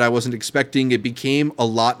turns that I wasn't expecting. It became a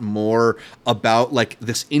lot more about like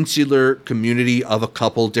this insular community of a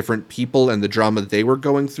couple different people and the drama they were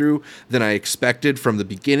going through than I expected from the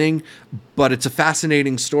beginning. But it's a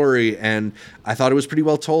fascinating story, and I thought it was pretty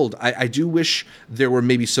well told. I do wish there were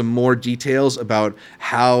maybe some more details about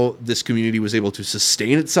how this community was able to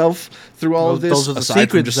sustain itself through all of this. Those are the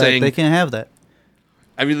secrets that they can't have that.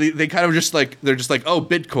 I mean, they kind of just like they're just like, oh,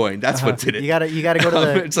 Bitcoin, that's what did it. You gotta go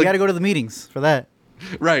to the gotta go to the meetings for that.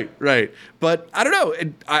 Right. But I don't know.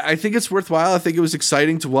 I think it's worthwhile. I think it was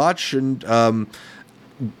exciting to watch and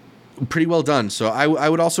pretty well done. So I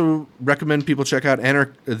would also recommend people check out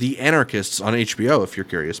The Anarchists on HBO if you're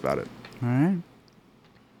curious about it. All right.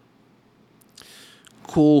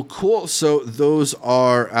 Cool. So those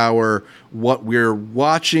are our what we're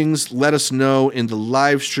watchings. Let us know in the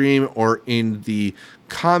live stream or in the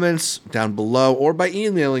comments down below or by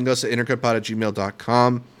emailing us at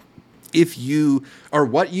intercutpod@gmail.com if you or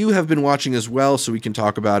what you have been watching as well, so we can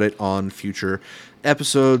talk about it on future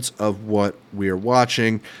episodes of what we're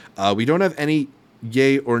watching. We don't have any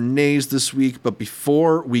yay or nays this week, but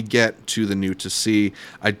before we get to the new to see,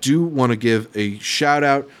 I do want to give a shout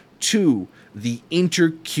out to the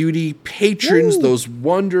InterCutie patrons, those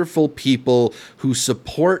wonderful people who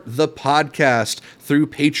support the podcast through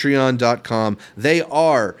patreon.com. They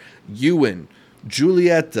are Ewan,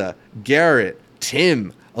 Julieta, Garrett,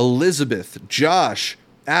 Tim, Elizabeth, Josh,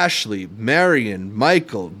 Ashley, Marion,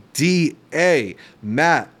 Michael, D.A.,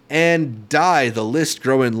 Matt, and Di. The list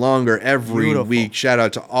growing longer every week. Shout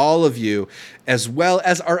out to all of you, as well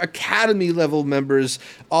as our Academy level members,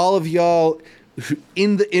 all of y'all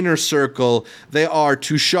in the inner circle. They are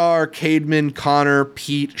Tushar, Cademan, Connor,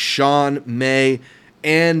 Pete, Sean, May,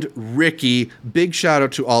 and Ricky. Big shout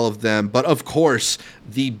out to all of them. But of course,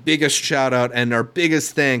 the biggest shout out and our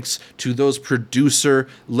biggest thanks to those producer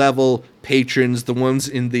level patrons, the ones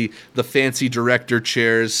in the fancy director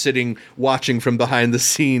chairs sitting watching from behind the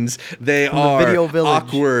scenes. They are Video Village.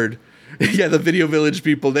 Awkward. Yeah, the Video Village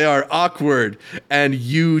people, they are Awkward and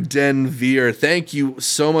Denvier. Thank you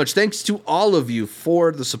so much. Thanks to all of you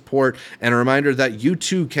for the support, and a reminder that you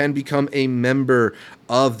too can become a member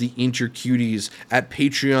of the InterCuties at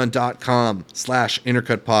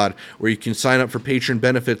patreon.com/intercutpod, where you can sign up for patron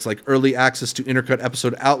benefits like early access to Intercut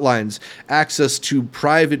episode outlines, access to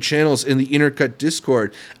private channels in the Intercut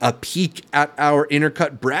Discord, a peek at our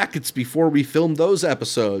Intercut brackets before we film those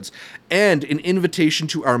episodes, and an invitation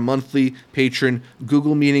to our monthly patron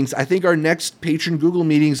Google meetings. I think our next patron Google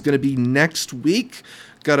meeting is going to be next week.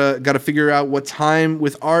 Gotta figure out what time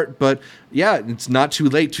with Art, but yeah, it's not too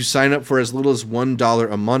late to sign up for as little as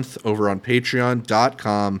 $1 a month over on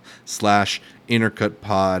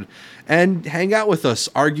patreon.com/intercutpod and hang out with us,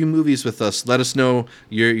 argue movies with us. Let us know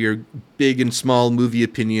your big and small movie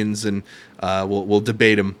opinions, and we'll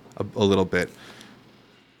debate them a little bit.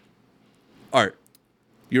 Art,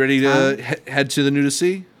 you ready to head to the new to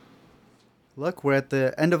see? Look, we're at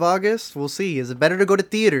the end of August. We'll see. Is it better to go to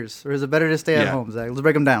theaters or is it better to stay at home, Zach? Let's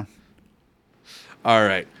break them down. All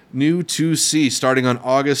right. New to see starting on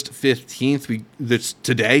August 15th. That's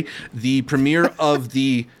today. The premiere of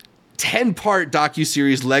the 10-part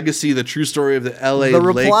docuseries Legacy, the true story of the LA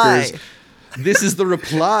Lakers. This is The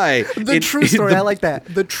Reply. The true story. I like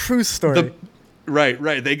that. The true story.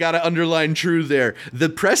 Right. They got to underline true there. The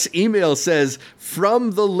press email says,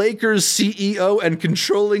 from the Lakers CEO and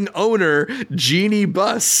controlling owner, Jeannie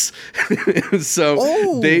Buss. So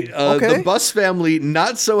the Buss family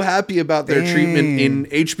not so happy about their treatment in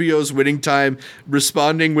HBO's Winning Time,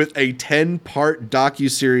 responding with a 10-part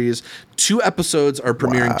docuseries. 2 episodes are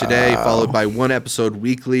premiering today, followed by 1 episode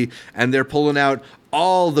weekly, and they're pulling out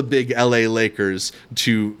all the big LA Lakers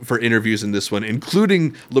for interviews in this one,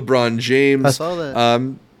 including LeBron James. I saw that. I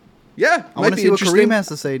want to see what Kareem has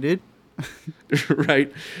to say, dude. Right.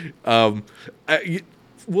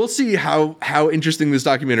 We'll see how interesting this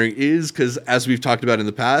documentary is, because as we've talked about in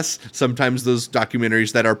the past, sometimes those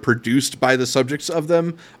documentaries that are produced by the subjects of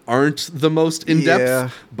them aren't the most in-depth.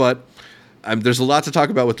 Yeah. But there's a lot to talk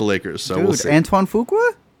about with the Lakers, so we'll see. Antoine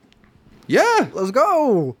Fuqua? Yeah. Let's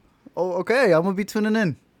go. Oh, okay. I'm going to be tuning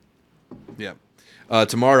in. Yeah.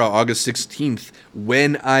 Tomorrow, August 16th,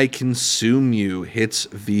 When I Consume You hits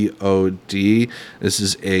VOD. This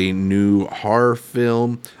is a new horror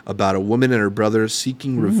film about a woman and her brother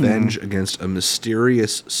seeking revenge against a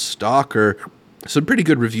mysterious stalker. Some pretty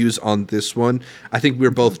good reviews on this one. I think we're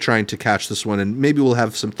both trying to catch this one, and maybe we'll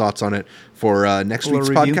have some thoughts on it for next week's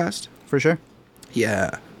podcast. For sure.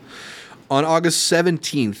 Yeah. On August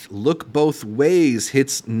 17th, Look Both Ways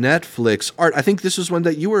hits Netflix. Art, I think this was one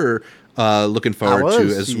that you were looking forward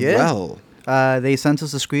to as well. They sent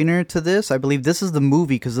us a screener to this. I believe this is the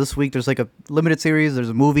movie because this week there's like a limited series. There's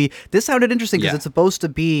a movie. This sounded interesting because it's supposed to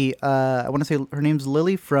be. I want to say her name's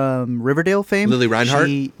Lily from Riverdale fame. Lily Reinhart.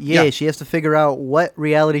 She has to figure out what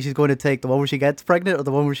reality she's going to take. The one where she gets pregnant or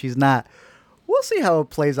the one where she's not. We'll see how it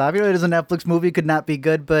plays out. You know, it is a Netflix movie. It could not be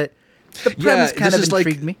good, but the premise kind of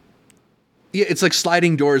intrigued me. Yeah, it's like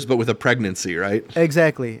sliding doors, but with a pregnancy, right?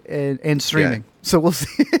 Exactly, and streaming. Yeah. So we'll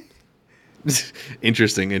see.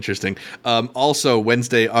 Interesting. Also,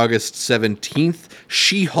 Wednesday, August 17th,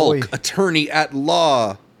 She-Hulk, Attorney at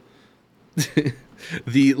Law.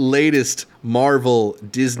 The latest Marvel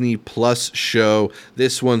Disney Plus show.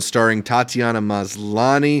 This one starring Tatiana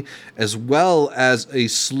Maslany, as well as a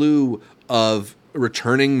slew of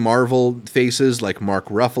returning Marvel faces like Mark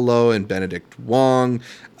Ruffalo and Benedict Wong.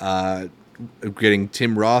 We're getting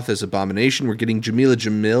Tim Roth as Abomination. We're getting Jamila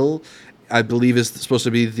Jamil, I believe, is supposed to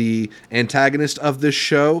be the antagonist of this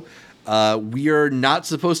show. We are not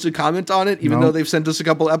supposed to comment on it, even though they've sent us a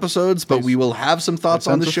couple episodes, but we will have some thoughts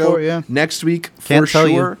on the show next week Can't for tell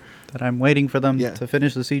sure. You that I'm waiting for them to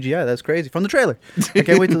finish the CGI. That's crazy. From the trailer. I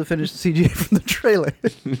can't wait till they finish the CGI from the trailer.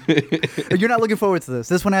 You're not looking forward to this.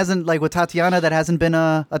 This one hasn't, like with Tatiana, that hasn't been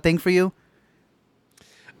a thing for you?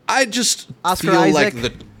 I just Oscar feel Isaac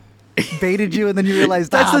like baited you, and then you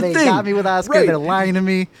realized, they got me with Oscar. Right. They're lying to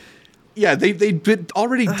me. Yeah, they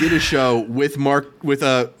already did a show with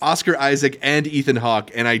Oscar Isaac and Ethan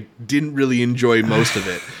Hawke, and I didn't really enjoy most of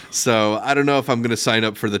it. So I don't know if I'm going to sign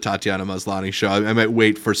up for the Tatiana Maslany show. I might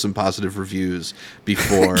wait for some positive reviews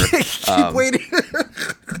before. Keep waiting.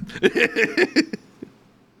 The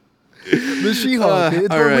She-Hulk. It's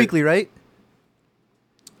more weekly, right?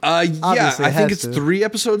 Yeah, I think it's 3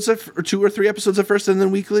 episodes or 2 or 3 episodes at first, and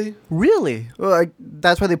then weekly. Really? Well,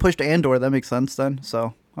 that's why they pushed Andor. That makes sense then.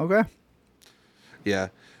 So okay. Yeah.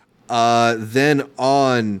 Then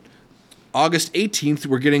on August 18th,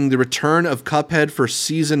 we're getting the return of Cuphead for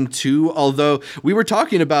Season 2. Although we were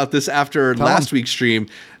talking about this after last week's stream.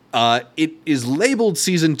 It is labeled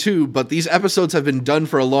Season 2, but these episodes have been done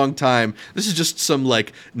for a long time. This is just some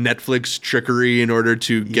like Netflix trickery in order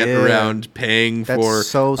to get around paying for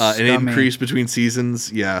an increase between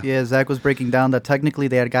seasons. Yeah, Zach was breaking down that technically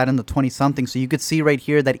they had gotten the 20-something. So you could see right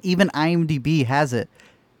here that even IMDb has it.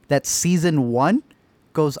 That Season 1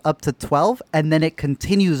 goes up to 12, and then it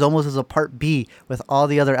continues almost as a Part B with all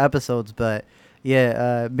the other episodes. But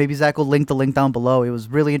yeah, maybe Zach will link the link down below. It was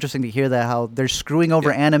really interesting to hear that, how they're screwing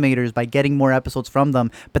over animators by getting more episodes from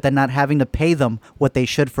them, but then not having to pay them what they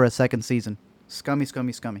should for a second season. Scummy.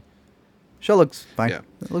 Show looks fine. Yeah.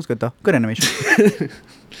 It looks good, though. Good animation.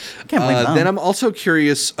 Can't blame them. Then I'm also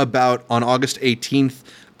curious about, on August 18th,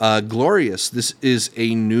 Glorious. This is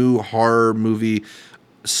a new horror movie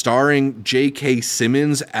starring J.K.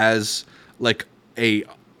 Simmons as like a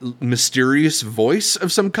mysterious voice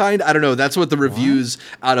of some kind. I don't know. That's what the reviews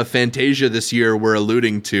out of Fantasia this year were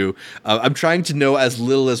alluding to. I'm trying to know as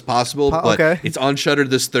little as possible, but it's on Shudder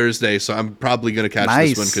this Thursday, so I'm probably going to catch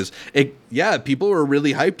this one because people were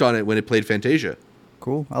really hyped on it when it played Fantasia.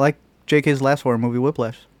 Cool. I like J.K.'s last horror movie,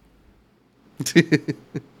 Whiplash.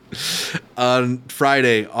 On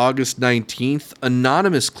Friday, August 19th,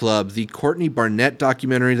 Anonymous Club, the Courtney Barnett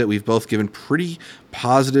documentary that we've both given pretty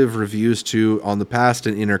positive reviews to on the past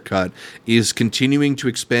and Intercut, is continuing to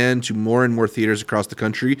expand to more and more theaters across the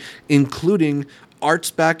country, including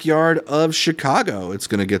Art's Backyard of Chicago. It's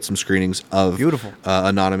going to get some screenings of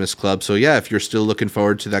Anonymous Club. So yeah, if you're still looking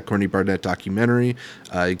forward to that Courtney Barnett documentary,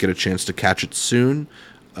 you get a chance to catch it soon.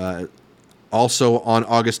 Also on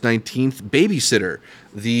August 19th, Babysitter,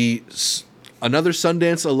 another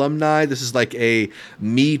Sundance alumni. This is like a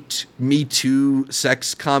Me Too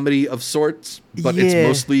sex comedy of sorts, but it's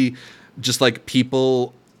mostly just like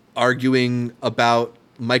people arguing about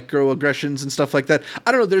microaggressions and stuff like that.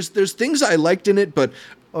 I don't know. There's things I liked in it, but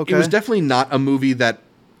it was definitely not a movie that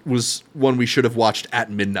was one we should have watched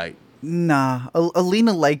at midnight. Nah,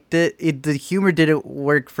 Alina liked it. The humor didn't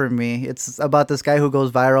work for me. It's about this guy who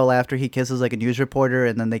goes viral after he kisses like a news reporter,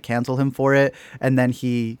 and then they cancel him for it, and then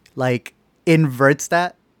he like inverts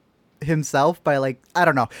that himself by like, I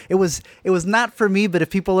don't know. It was not for me, but if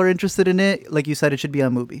people are interested in it, like you said, it should be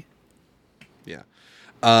on Mubi. Yeah.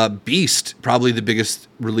 Beast, probably the biggest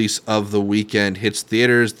release of the weekend, hits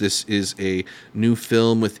theaters. This is a new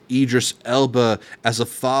film with Idris Elba as a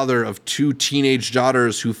father of 2 teenage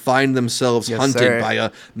daughters who find themselves hunted by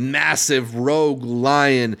a massive rogue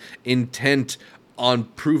lion intent on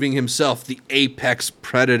proving himself the apex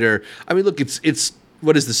predator. I mean, look, it's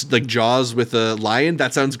what is this, like Jaws with a lion?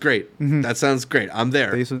 That sounds great. Mm-hmm. That sounds great. I'm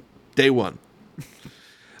there. Day one.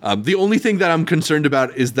 The only thing that I'm concerned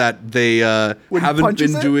about is that they haven't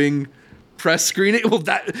been doing press screening. Well,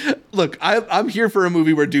 I'm here for a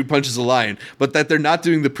movie where dude punches a lion, but that they're not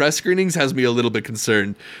doing the press screenings has me a little bit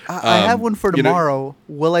concerned. I have one for tomorrow.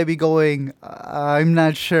 Will I be going? I'm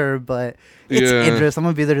not sure, but it's interest. I'm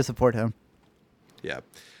gonna be there to support him. Yeah.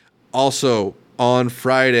 Also on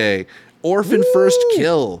Friday, Orphan First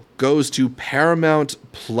Kill goes to Paramount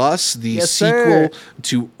Plus, the sequel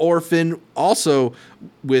to Orphan, also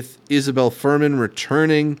with Isabel Fuhrman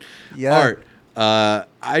returning. Yeah. Art.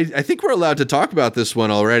 I think we're allowed to talk about this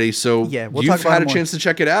one already, so you've had a chance to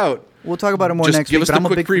check it out. We'll talk about it more next week. Give us the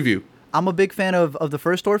quick preview. I'm a big fan of the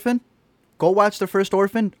first Orphan. Go watch the first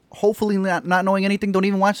Orphan. Hopefully not knowing anything, don't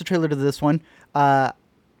even watch the trailer to this one.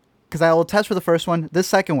 Because I will test for the first one. This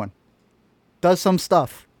second one does some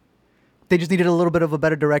stuff. They just needed a little bit of a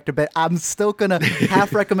better director, but I'm still going to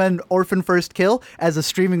half recommend Orphan First Kill as a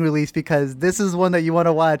streaming release because this is one that you want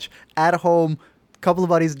to watch at home. A couple of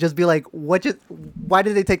buddies just be like, why did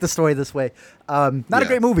they take the story this way? Not a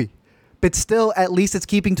great movie, but still, at least it's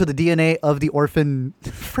keeping to the DNA of the Orphan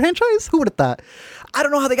franchise. Who would have thought? I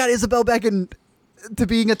don't know how they got Isabel back to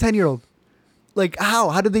being a 10-year-old. Like,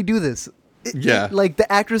 how? How did they do this? Like,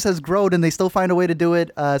 the actress has grown and they still find a way to do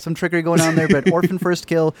it. Some trickery going on there, but Orphan First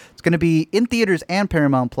Kill, it's going to be in theaters and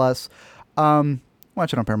Paramount Plus. Watch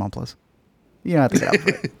it on Paramount Plus. You don't have to get out for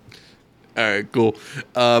it. All right, cool.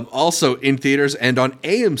 Also in theaters and on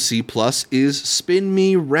AMC Plus is Spin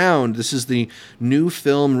Me Round. This is the new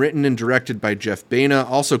film written and directed by Jeff Baena,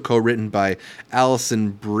 also co-written by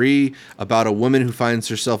Alison Brie, about a woman who finds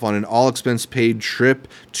herself on an all-expense-paid trip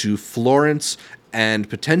to Florence and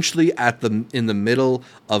potentially in the middle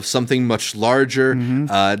of something much larger.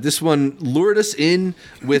 This one lured us in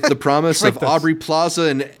with the promise of Aubrey Plaza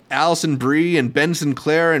and Alison Brie and Ben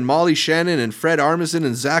Sinclair and Molly Shannon and Fred Armisen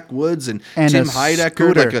and Zach Woods and Tim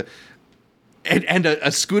Heidecker, and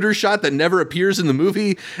a scooter shot that never appears in the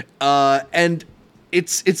movie, and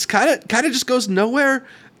it's kind of just goes nowhere,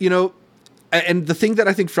 you know. And the thing that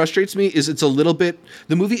I think frustrates me is the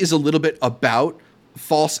movie is a little bit about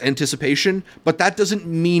false anticipation, but that doesn't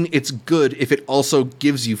mean it's good if it also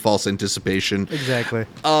gives you false anticipation. Exactly.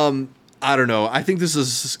 I don't know. I think this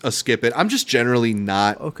is a skip it. I'm just generally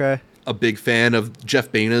not a big fan of Jeff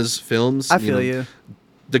Baena's films. I feel you.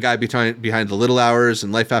 The guy behind The Little Hours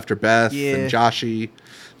and Life After Beth and Joshy.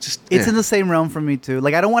 It's in the same realm for me too.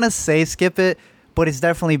 Like, I don't want to say skip it, but it's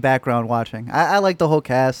definitely background watching. I like the whole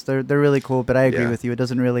cast. They're really cool, but I agree with you. It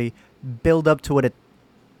doesn't really build up to what it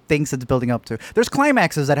thinks it's building up to. There's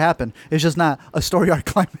climaxes that happen. It's just not a story arc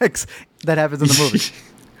climax that happens in the movie.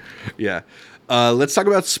 Yeah. Let's talk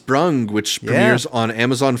about Sprung, which premieres on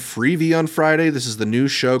Amazon Freevee on Friday. This is the new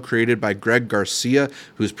show created by Greg Garcia,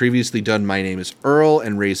 who's previously done My Name is Earl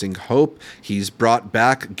and Raising Hope. He's brought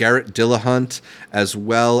back Garrett Dillahunt as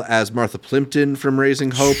well as Martha Plimpton from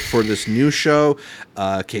Raising Hope for this new show.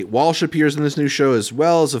 Kate Walsh appears in this new show as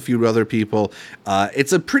well as a few other people.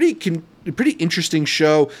 It's a pretty interesting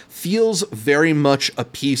show. Feels very much a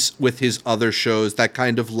piece with his other shows, that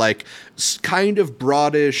kind of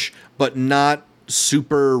broadish but not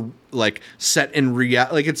super like set in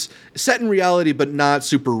reality. Like, it's set in reality but not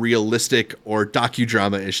super realistic or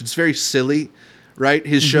docudrama-ish. It's very silly, right?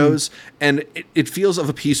 His shows, and it feels of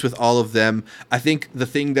a piece with all of them. I think the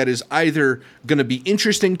thing that is either going to be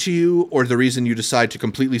interesting to you or the reason you decide to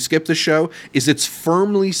completely skip the show is it's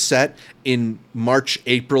firmly set in March,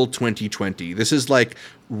 April 2020. This is like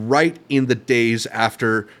right in the days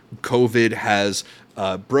after COVID has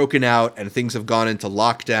broken out and things have gone into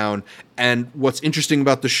lockdown. And what's interesting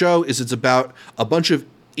about the show is it's about a bunch of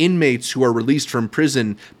inmates who are released from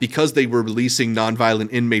prison because they were releasing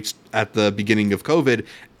nonviolent inmates at the beginning of COVID,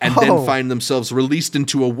 and then find themselves released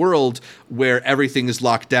into a world where everything is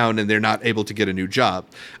locked down and they're not able to get a new job.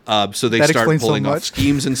 So they start pulling off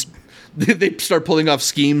schemes and they start pulling off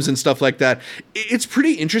schemes and stuff like that. It's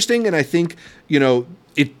pretty interesting, and I think, you know,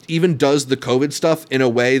 it even does the COVID stuff in a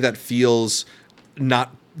way that feels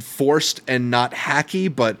not forced and not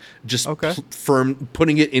hacky, but just firm,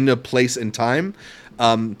 putting it in a place and time.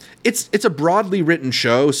 It's a broadly written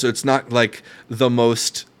show, so it's not like the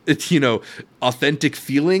most, authentic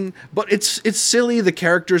feeling, but it's silly. The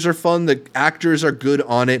characters are fun. The actors are good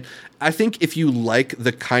on it. I think if you like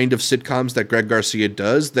the kind of sitcoms that Greg Garcia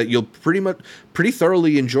does, that you'll pretty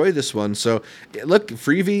thoroughly enjoy this one. So look,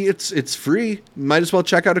 Freevee, it's free. Might as well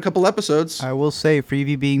check out a couple episodes. I will say,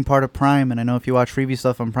 Freevee being part of Prime, and I know if you watch Freevee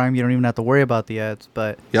stuff on Prime, you don't even have to worry about the ads,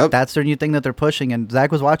 but that's their new thing that they're pushing. And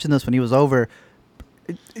Zach was watching this when he was over.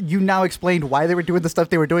 You now explained why they were doing the stuff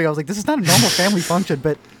they were doing. I was like, this is not a normal family function,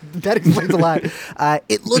 but that explains a lot.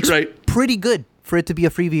 It looks pretty good for it to be a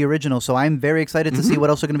Freevee original. So I'm very excited to see what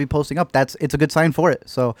else they're going to be posting up. It's a good sign for it.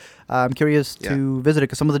 So I'm curious to visit it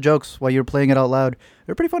because some of the jokes while you're playing it out loud,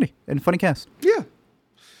 they're pretty funny and funny cast. Yeah.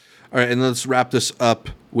 All right, and let's wrap this up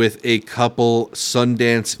with a couple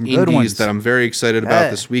Sundance Good indies ones. that I'm very excited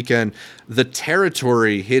about this weekend. The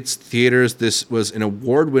Territory hits theaters. This was an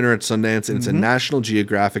award winner at Sundance, and it's a National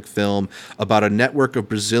Geographic film about a network of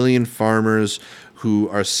Brazilian farmers who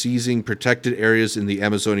are seizing protected areas in the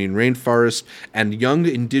Amazonian rainforest, and young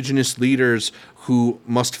indigenous leaders who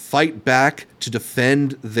must fight back to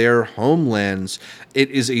defend their homelands.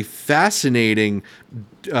 It is a fascinating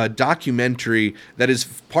documentary that is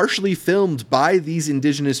partially filmed by these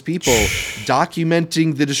indigenous people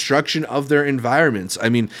documenting the destruction of their environments. I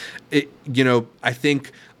mean, I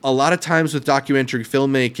think a lot of times with documentary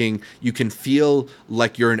filmmaking, you can feel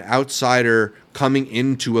like you're an outsider coming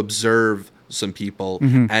in to observe some people.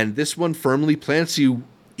 And this one firmly plants you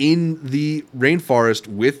in the rainforest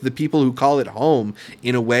with the people who call it home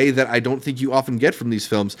in a way that I don't think you often get from these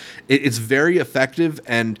films. It's very effective,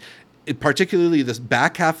 and particularly this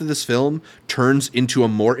back half of this film turns into a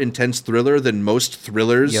more intense thriller than most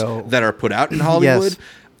thrillers that are put out in Hollywood. Yes.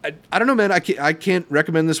 I don't know, man. I can't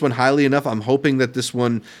recommend this one highly enough. I'm hoping that this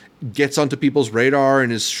one gets onto people's radar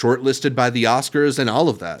and is shortlisted by the Oscars and all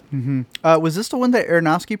of that. Was this the one that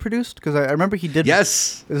Aronofsky produced? Because I remember he did.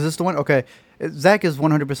 Yes. Is this the one? Okay. Zach is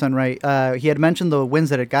 100% right. He had mentioned the wins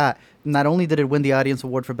that it got. Not only did it win the Audience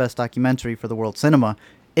Award for Best Documentary for the World Cinema,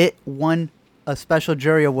 it won a special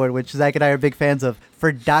jury award, which Zach and I are big fans of,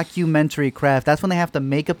 for documentary craft. That's when they have to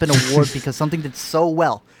make up an award because something did so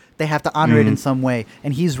well. They have to honor it in some way.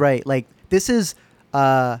 And he's right. Like, this is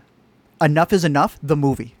Enough is Enough, the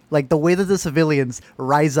movie. Like, the way that the civilians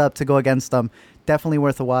rise up to go against them, definitely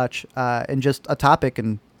worth a watch. And just a topic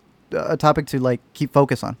to, like, keep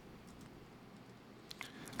focus on.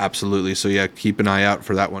 Absolutely. So yeah, keep an eye out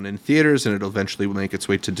for that one in theaters, and it'll eventually make its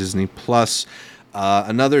way to Disney Plus.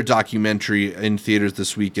 Another documentary in theaters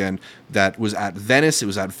this weekend that was at Venice, it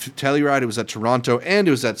was at Telluride, it was at Toronto, and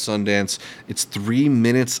it was at Sundance. It's 3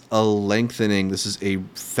 minutes a lengthening. This is a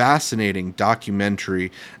fascinating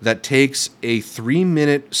documentary that takes a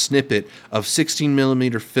 3-minute snippet of 16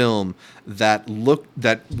 millimeter film that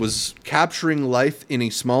was capturing life in a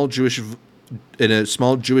small Jewish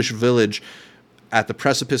village at the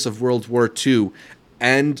precipice of World War II,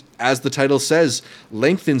 and, as the title says,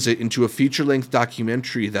 lengthens it into a feature-length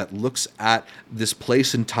documentary that looks at this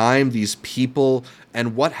place and time, these people,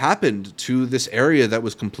 and what happened to this area that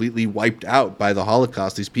was completely wiped out by the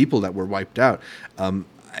Holocaust, these people that were wiped out.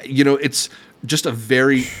 It's just a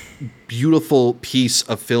very beautiful piece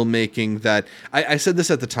of filmmaking that, I said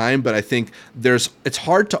this at the time, but I think it's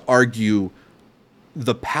hard to argue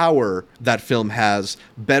the power that film has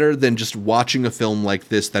better than just watching a film like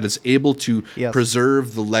this that is able to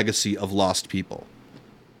preserve the legacy of lost people.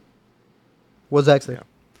 What's actually?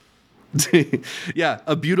 Yeah,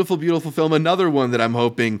 a beautiful, beautiful film. Another one that I'm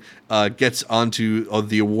hoping gets onto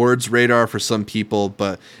the awards radar for some people.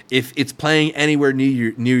 But if it's playing anywhere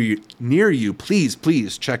near you,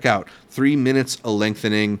 please check out 3 minutes a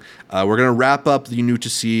lengthening. We're gonna wrap up the new to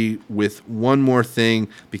see with one more thing,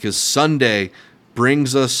 because Sunday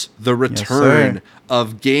brings us the return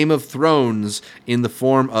of Game of Thrones in the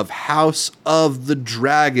form of House of the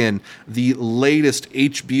Dragon, the latest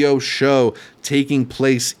HBO show taking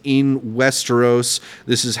place in Westeros.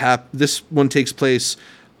 This one takes place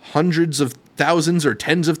hundreds of thousands or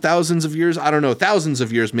tens of thousands of years, I don't know, thousands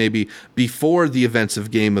of years maybe, before the events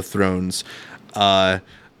of Game of Thrones. And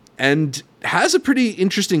has a pretty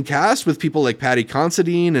interesting cast with people like Patty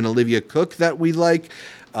Considine and Olivia Cook that we like.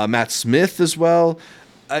 Matt Smith as well.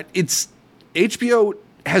 HBO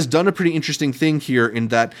has done a pretty interesting thing here in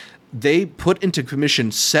that they put into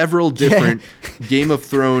commission several different Game of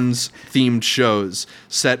Thrones themed shows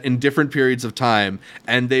set in different periods of time,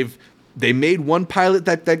 and they made one pilot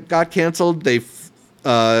that got canceled. They've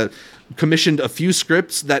commissioned a few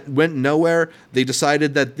scripts that went nowhere. They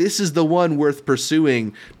decided that this is the one worth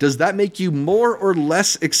pursuing. Does that make you more or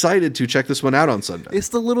less excited to check this one out on Sunday? It's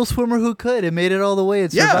the little swimmer who could. It made it all the way.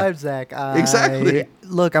 It survived, Zach. Exactly.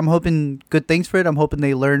 Look, I'm hoping good things for it. I'm hoping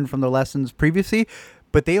they learned from their lessons previously,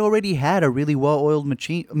 but they already had a really well-oiled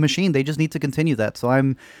machine. They just need to continue that. So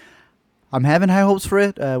I'm having high hopes for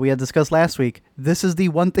it. We had discussed last week. This is the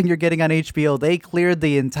one thing you're getting on HBO. They cleared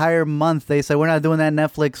the entire month. They said, we're not doing that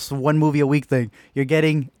Netflix one movie a week thing. You're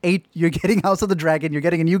getting House of the Dragon. You're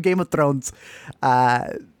getting a new Game of Thrones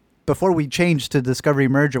before we change to Discovery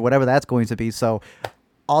Merge or whatever that's going to be. So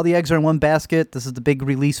all the eggs are in one basket. This is the big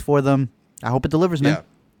release for them. I hope it delivers, man.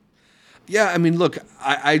 Yeah, I mean, look,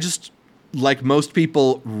 I just like most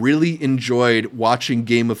people, really enjoyed watching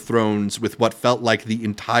Game of Thrones with what felt like the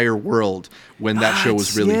entire world when that show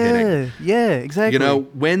was really hitting. Yeah, exactly. You know,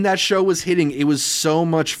 when that show was hitting, it was so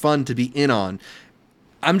much fun to be in on.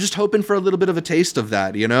 I'm just hoping for a little bit of a taste of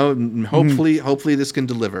that, you know? And hopefully this can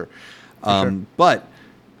deliver. Sure. But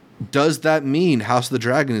does that mean House of the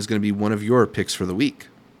Dragon is going to be one of your picks for the week?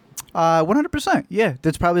 100%. Yeah,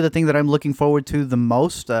 that's probably the thing that I'm looking forward to the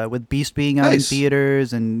most. With Beast being out in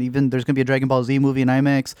theaters, and even there's going to be a Dragon Ball Z movie in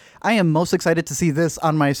IMAX. I am most excited to see this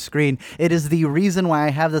on my screen. It is the reason why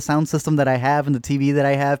I have the sound system that I have and the TV that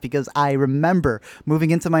I have, because I remember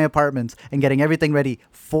moving into my apartment and getting everything ready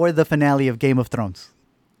for the finale of Game of Thrones.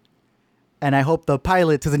 And I hope the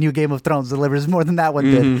pilot to the new Game of Thrones delivers more than that one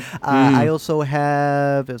did. I also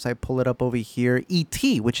have, as I pull it up over here,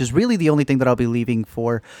 E.T., which is really the only thing that I'll be leaving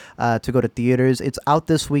for to go to theaters. It's out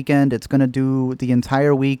this weekend. It's going to do the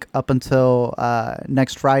entire week up until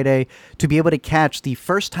next Friday to be able to catch the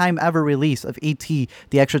first time ever release of E.T.,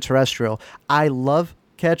 the Extraterrestrial. I love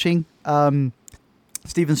catching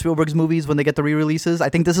Steven Spielberg's movies when they get the re-releases. I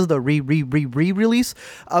think this is the re-release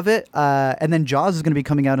of it. And then Jaws is going to be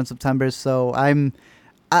coming out in September. So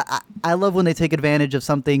I love when they take advantage of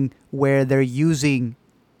something where they're using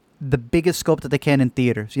the biggest scope that they can in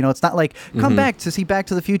theaters. You know, it's not like come back to see Back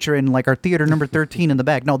to the Future in like our theater number 13 in the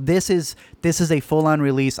back. No, this is a full-on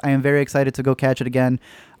release. I am very excited to go catch it again,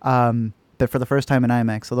 but for the first time in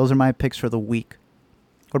IMAX. So those are my picks for the week.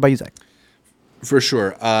 What about you, Zach? For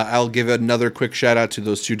sure. I'll give another quick shout out to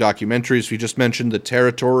those two documentaries we just mentioned, The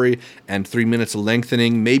Territory and 3 Minutes of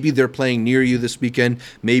Lengthening. Maybe they're playing near you this weekend.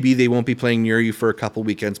 Maybe they won't be playing near you for a couple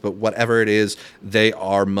weekends, but whatever it is, they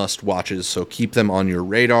are must watches. So keep them on your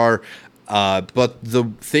radar. But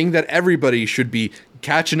the thing that everybody should be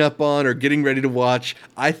catching up on or getting ready to watch,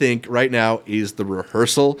 I think, right now is The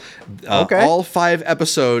Rehearsal. All 5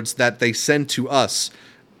 episodes that they sent to us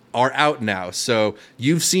are out now. So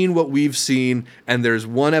you've seen what we've seen, and there's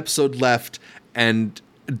 1 episode left. And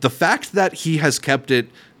the fact that he has kept it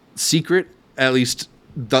secret, at least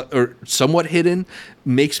or somewhat hidden,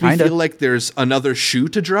 makes me feel like there's another shoe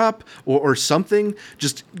to drop or something.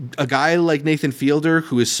 Just a guy like Nathan Fielder,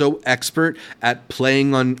 who is so expert at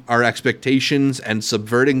playing on our expectations and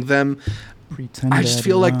subverting them. I just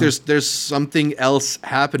feel like there's something else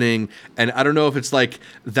happening, and I don't know if it's like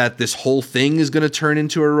that this whole thing is going to turn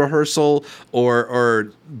into a rehearsal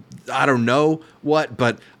or I don't know what,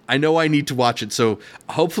 but I know I need to watch it. So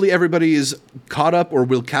hopefully everybody is caught up or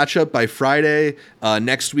will catch up by Friday.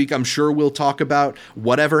 Next week, I'm sure we'll talk about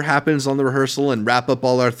whatever happens on The Rehearsal and wrap up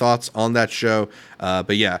all our thoughts on that show.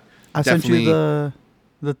 But yeah, I sent you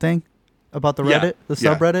the thing about the Reddit, the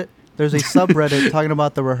subreddit. There's a subreddit talking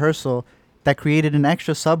about The Rehearsal that created an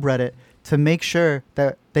extra subreddit to make sure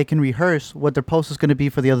that they can rehearse what their post is going to be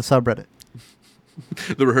for the other subreddit.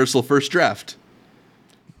 The Rehearsal first draft.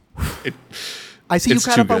 I see you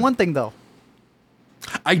caught up on one thing, though.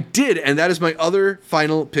 I did, and that is my other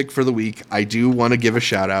final pick for the week. I do want to give a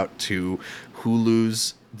shout out to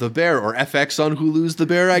Hulu's The Bear, or FX on Hulu's The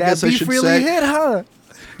Bear, I guess I should say. That beef really hit, huh?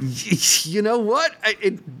 You know what?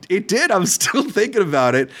 It did. I'm still thinking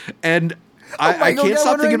about it, and I can't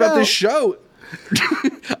stop thinking about this show.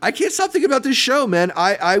 I can't stop thinking about this show, man.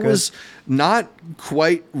 I was not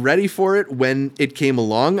quite ready for it when it came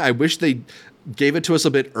along. I wish they gave it to us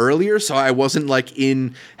a bit earlier, so I wasn't like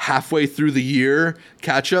in halfway through the year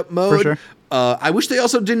catch-up mode. For sure. I wish they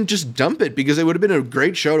also didn't just dump it, because it would have been a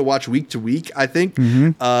great show to watch week to week, I think.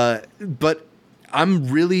 But I'm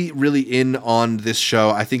really, really in on this show.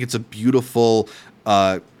 I think it's a beautiful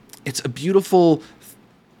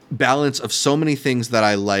balance of so many things that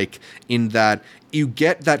I like, in that you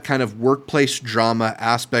get that kind of workplace drama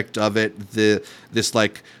aspect of it, this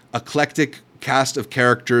like eclectic cast of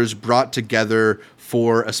characters brought together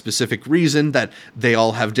for a specific reason that they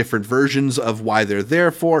all have different versions of why they're there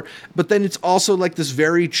for. But then it's also like this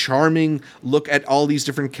very charming look at all these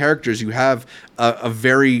different characters. You have a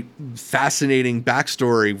very fascinating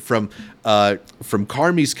backstory from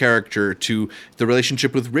Carmi's character to the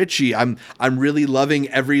relationship with Richie. I'm really loving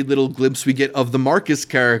every little glimpse we get of the Marcus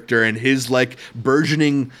character and his like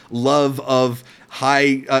burgeoning love of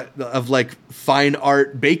like fine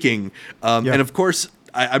art baking. And of course,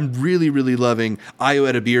 I'm really, really loving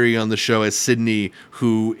Ayo Edebiri on the show as Sydney,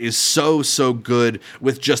 who is so good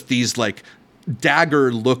with just these like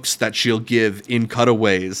dagger looks that she'll give in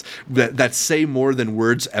cutaways that say more than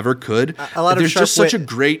words ever could. There's just such a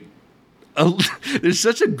great there's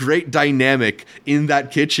such a great dynamic in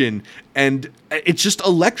that kitchen, and it's just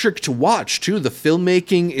electric to watch too. The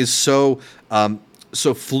filmmaking is so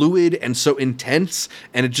so fluid and so intense,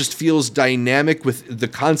 and it just feels dynamic with the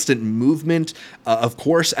constant movement. Of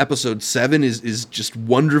course, episode 7 is just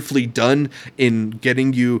wonderfully done in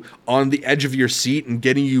getting you on the edge of your seat and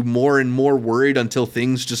getting you more and more worried until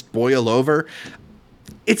things just boil over.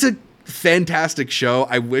 It's a fantastic show.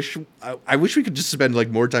 I wish we could just spend like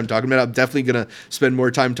more time talking about it. I'm definitely gonna spend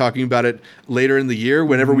more time talking about it later in the year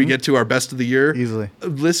whenever we get to our best of the year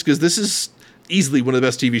list, because this is easily one of the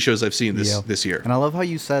best TV shows I've seen this year. And I love how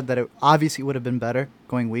you said that it obviously would have been better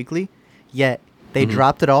going weekly, yet they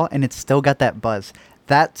dropped it all and it still got that buzz.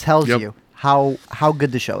 That tells you how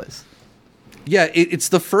good the show is. Yeah, it's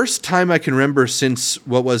the first time I can remember since,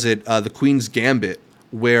 what was it, The Queen's Gambit,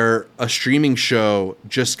 where a streaming show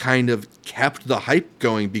just kind of kept the hype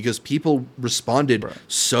going because people responded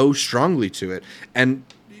so strongly to it. And,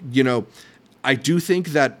 you know, I do think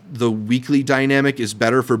that the weekly dynamic is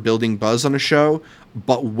better for building buzz on a show,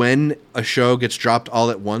 but when a show gets dropped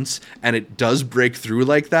all at once and it does break through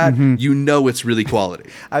like that, you know it's really quality.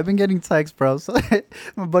 I've been getting texts, bro. So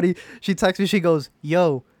my buddy, she texts me, she goes,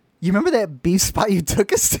 "Yo, you remember that beef spot you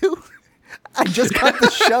took us to? I just got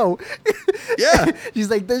the show." Yeah.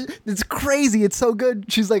 She's like, "It's crazy. It's so good."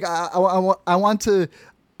 She's like, I want to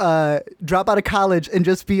drop out of college and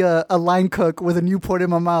just be a line cook with a Newport in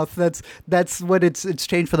my mouth. That's what it's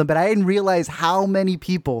changed for them." But I didn't realize how many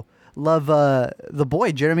people love the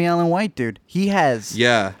boy, Jeremy Allen White, dude. He has.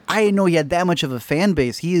 Yeah. I didn't know he had that much of a fan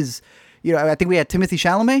base. He is, you know, I think we had Timothy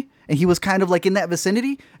Chalamet, and he was kind of like in that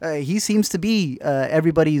vicinity. He seems to be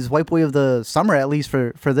everybody's white boy of the summer, at least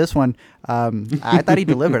for this one. I thought he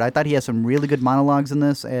delivered. I thought he had some really good monologues in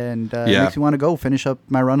this, and it makes me want to go finish up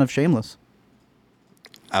my run of Shameless.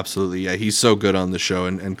 Absolutely, yeah. He's so good on the show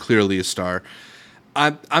and clearly a star.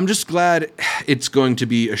 I'm just glad it's going to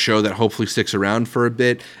be a show that hopefully sticks around for a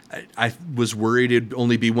bit. I was worried it'd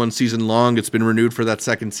only be one season long. It's been renewed for that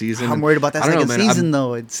second season. I'm worried about that second season,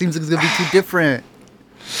 though. It seems like it's going to be too different.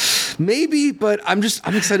 Maybe, but I'm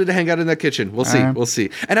excited to hang out in that kitchen. We'll see. We'll see.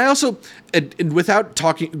 And I also, and without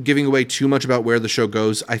giving away too much about where the show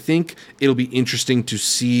goes, I think it'll be interesting to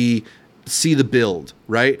see the build,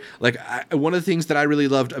 right? Like one of the things that I really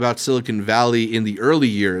loved about Silicon Valley in the early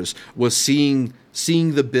years was seeing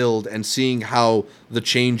the build and seeing how the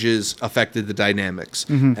changes affected the dynamics.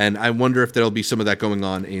 And I wonder if there'll be some of that going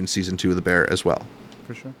on in season 2 of The Bear as well.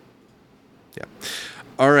 For sure. Yeah.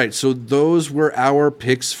 All right, so those were our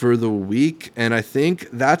picks for the week, and I think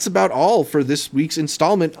that's about all for this week's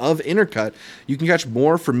installment of Intercut. You can catch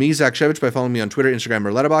more from me, Zach Shevich, by following me on Twitter, Instagram,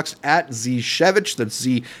 or Letterboxd at ZShevich. That's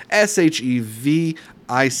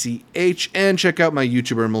ZShevich, and check out my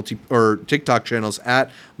YouTube or TikTok channels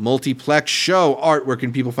at Multiplex Show. Art, where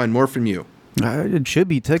can people find more from you? It should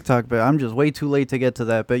be TikTok, but I'm just way too late to get to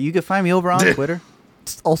that. But you can find me over on Twitter.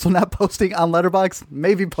 It's also not posting on Letterboxd,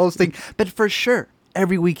 maybe posting, but for sure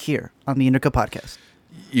every week here on the Intercut Podcast.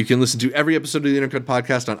 You can listen to every episode of the Intercut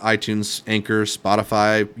Podcast on iTunes, Anchor,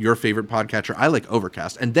 Spotify, your favorite podcatcher. I like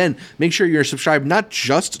Overcast. And then make sure you're subscribed not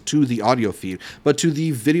just to the audio feed, but to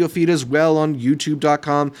the video feed as well on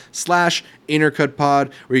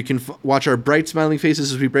youtube.com/IntercutPod, where you can watch our bright smiling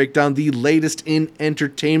faces as we break down the latest in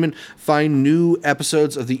entertainment. Find new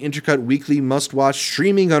episodes of the Intercut Weekly Must Watch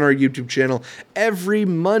streaming on our YouTube channel every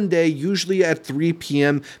Monday, usually at 3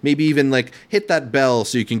 p.m. Maybe even like hit that bell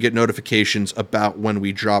so you can get notifications about when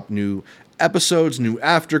we drop new episodes, new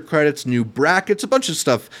after credits, new brackets, a bunch of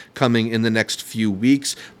stuff coming in the next few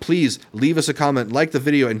weeks. Please leave us a comment, like the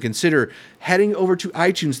video, and consider heading over to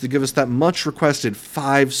iTunes to give us that much requested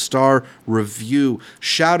 5-star review.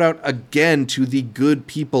 Shout out again to the good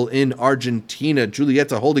people in Argentina.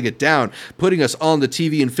 Julieta holding it down, putting us on the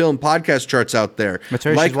TV and film podcast charts out there.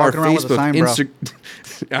 Material, like our Facebook, Instagram.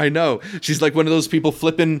 I know. She's like one of those people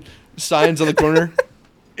flipping signs on the corner.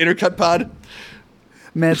 Intercut Pod.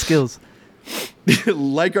 Mad skills.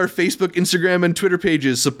 Like our Facebook, Instagram, and Twitter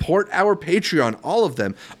pages. Support our Patreon. All of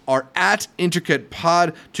them are at Intercut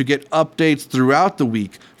Pod to get updates throughout the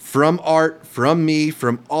week from Art, from me,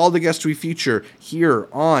 from all the guests we feature here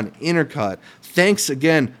on Intercut. Thanks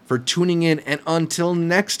again for tuning in, and until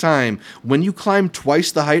next time, when you climb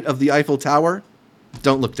twice the height of the Eiffel Tower,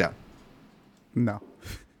 don't look down. No.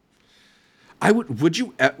 Would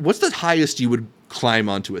you? What's the highest you would climb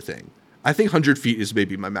onto a thing? I think 100 feet is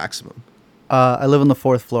maybe my maximum. I live on the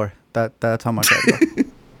 4th floor. That's how much I go.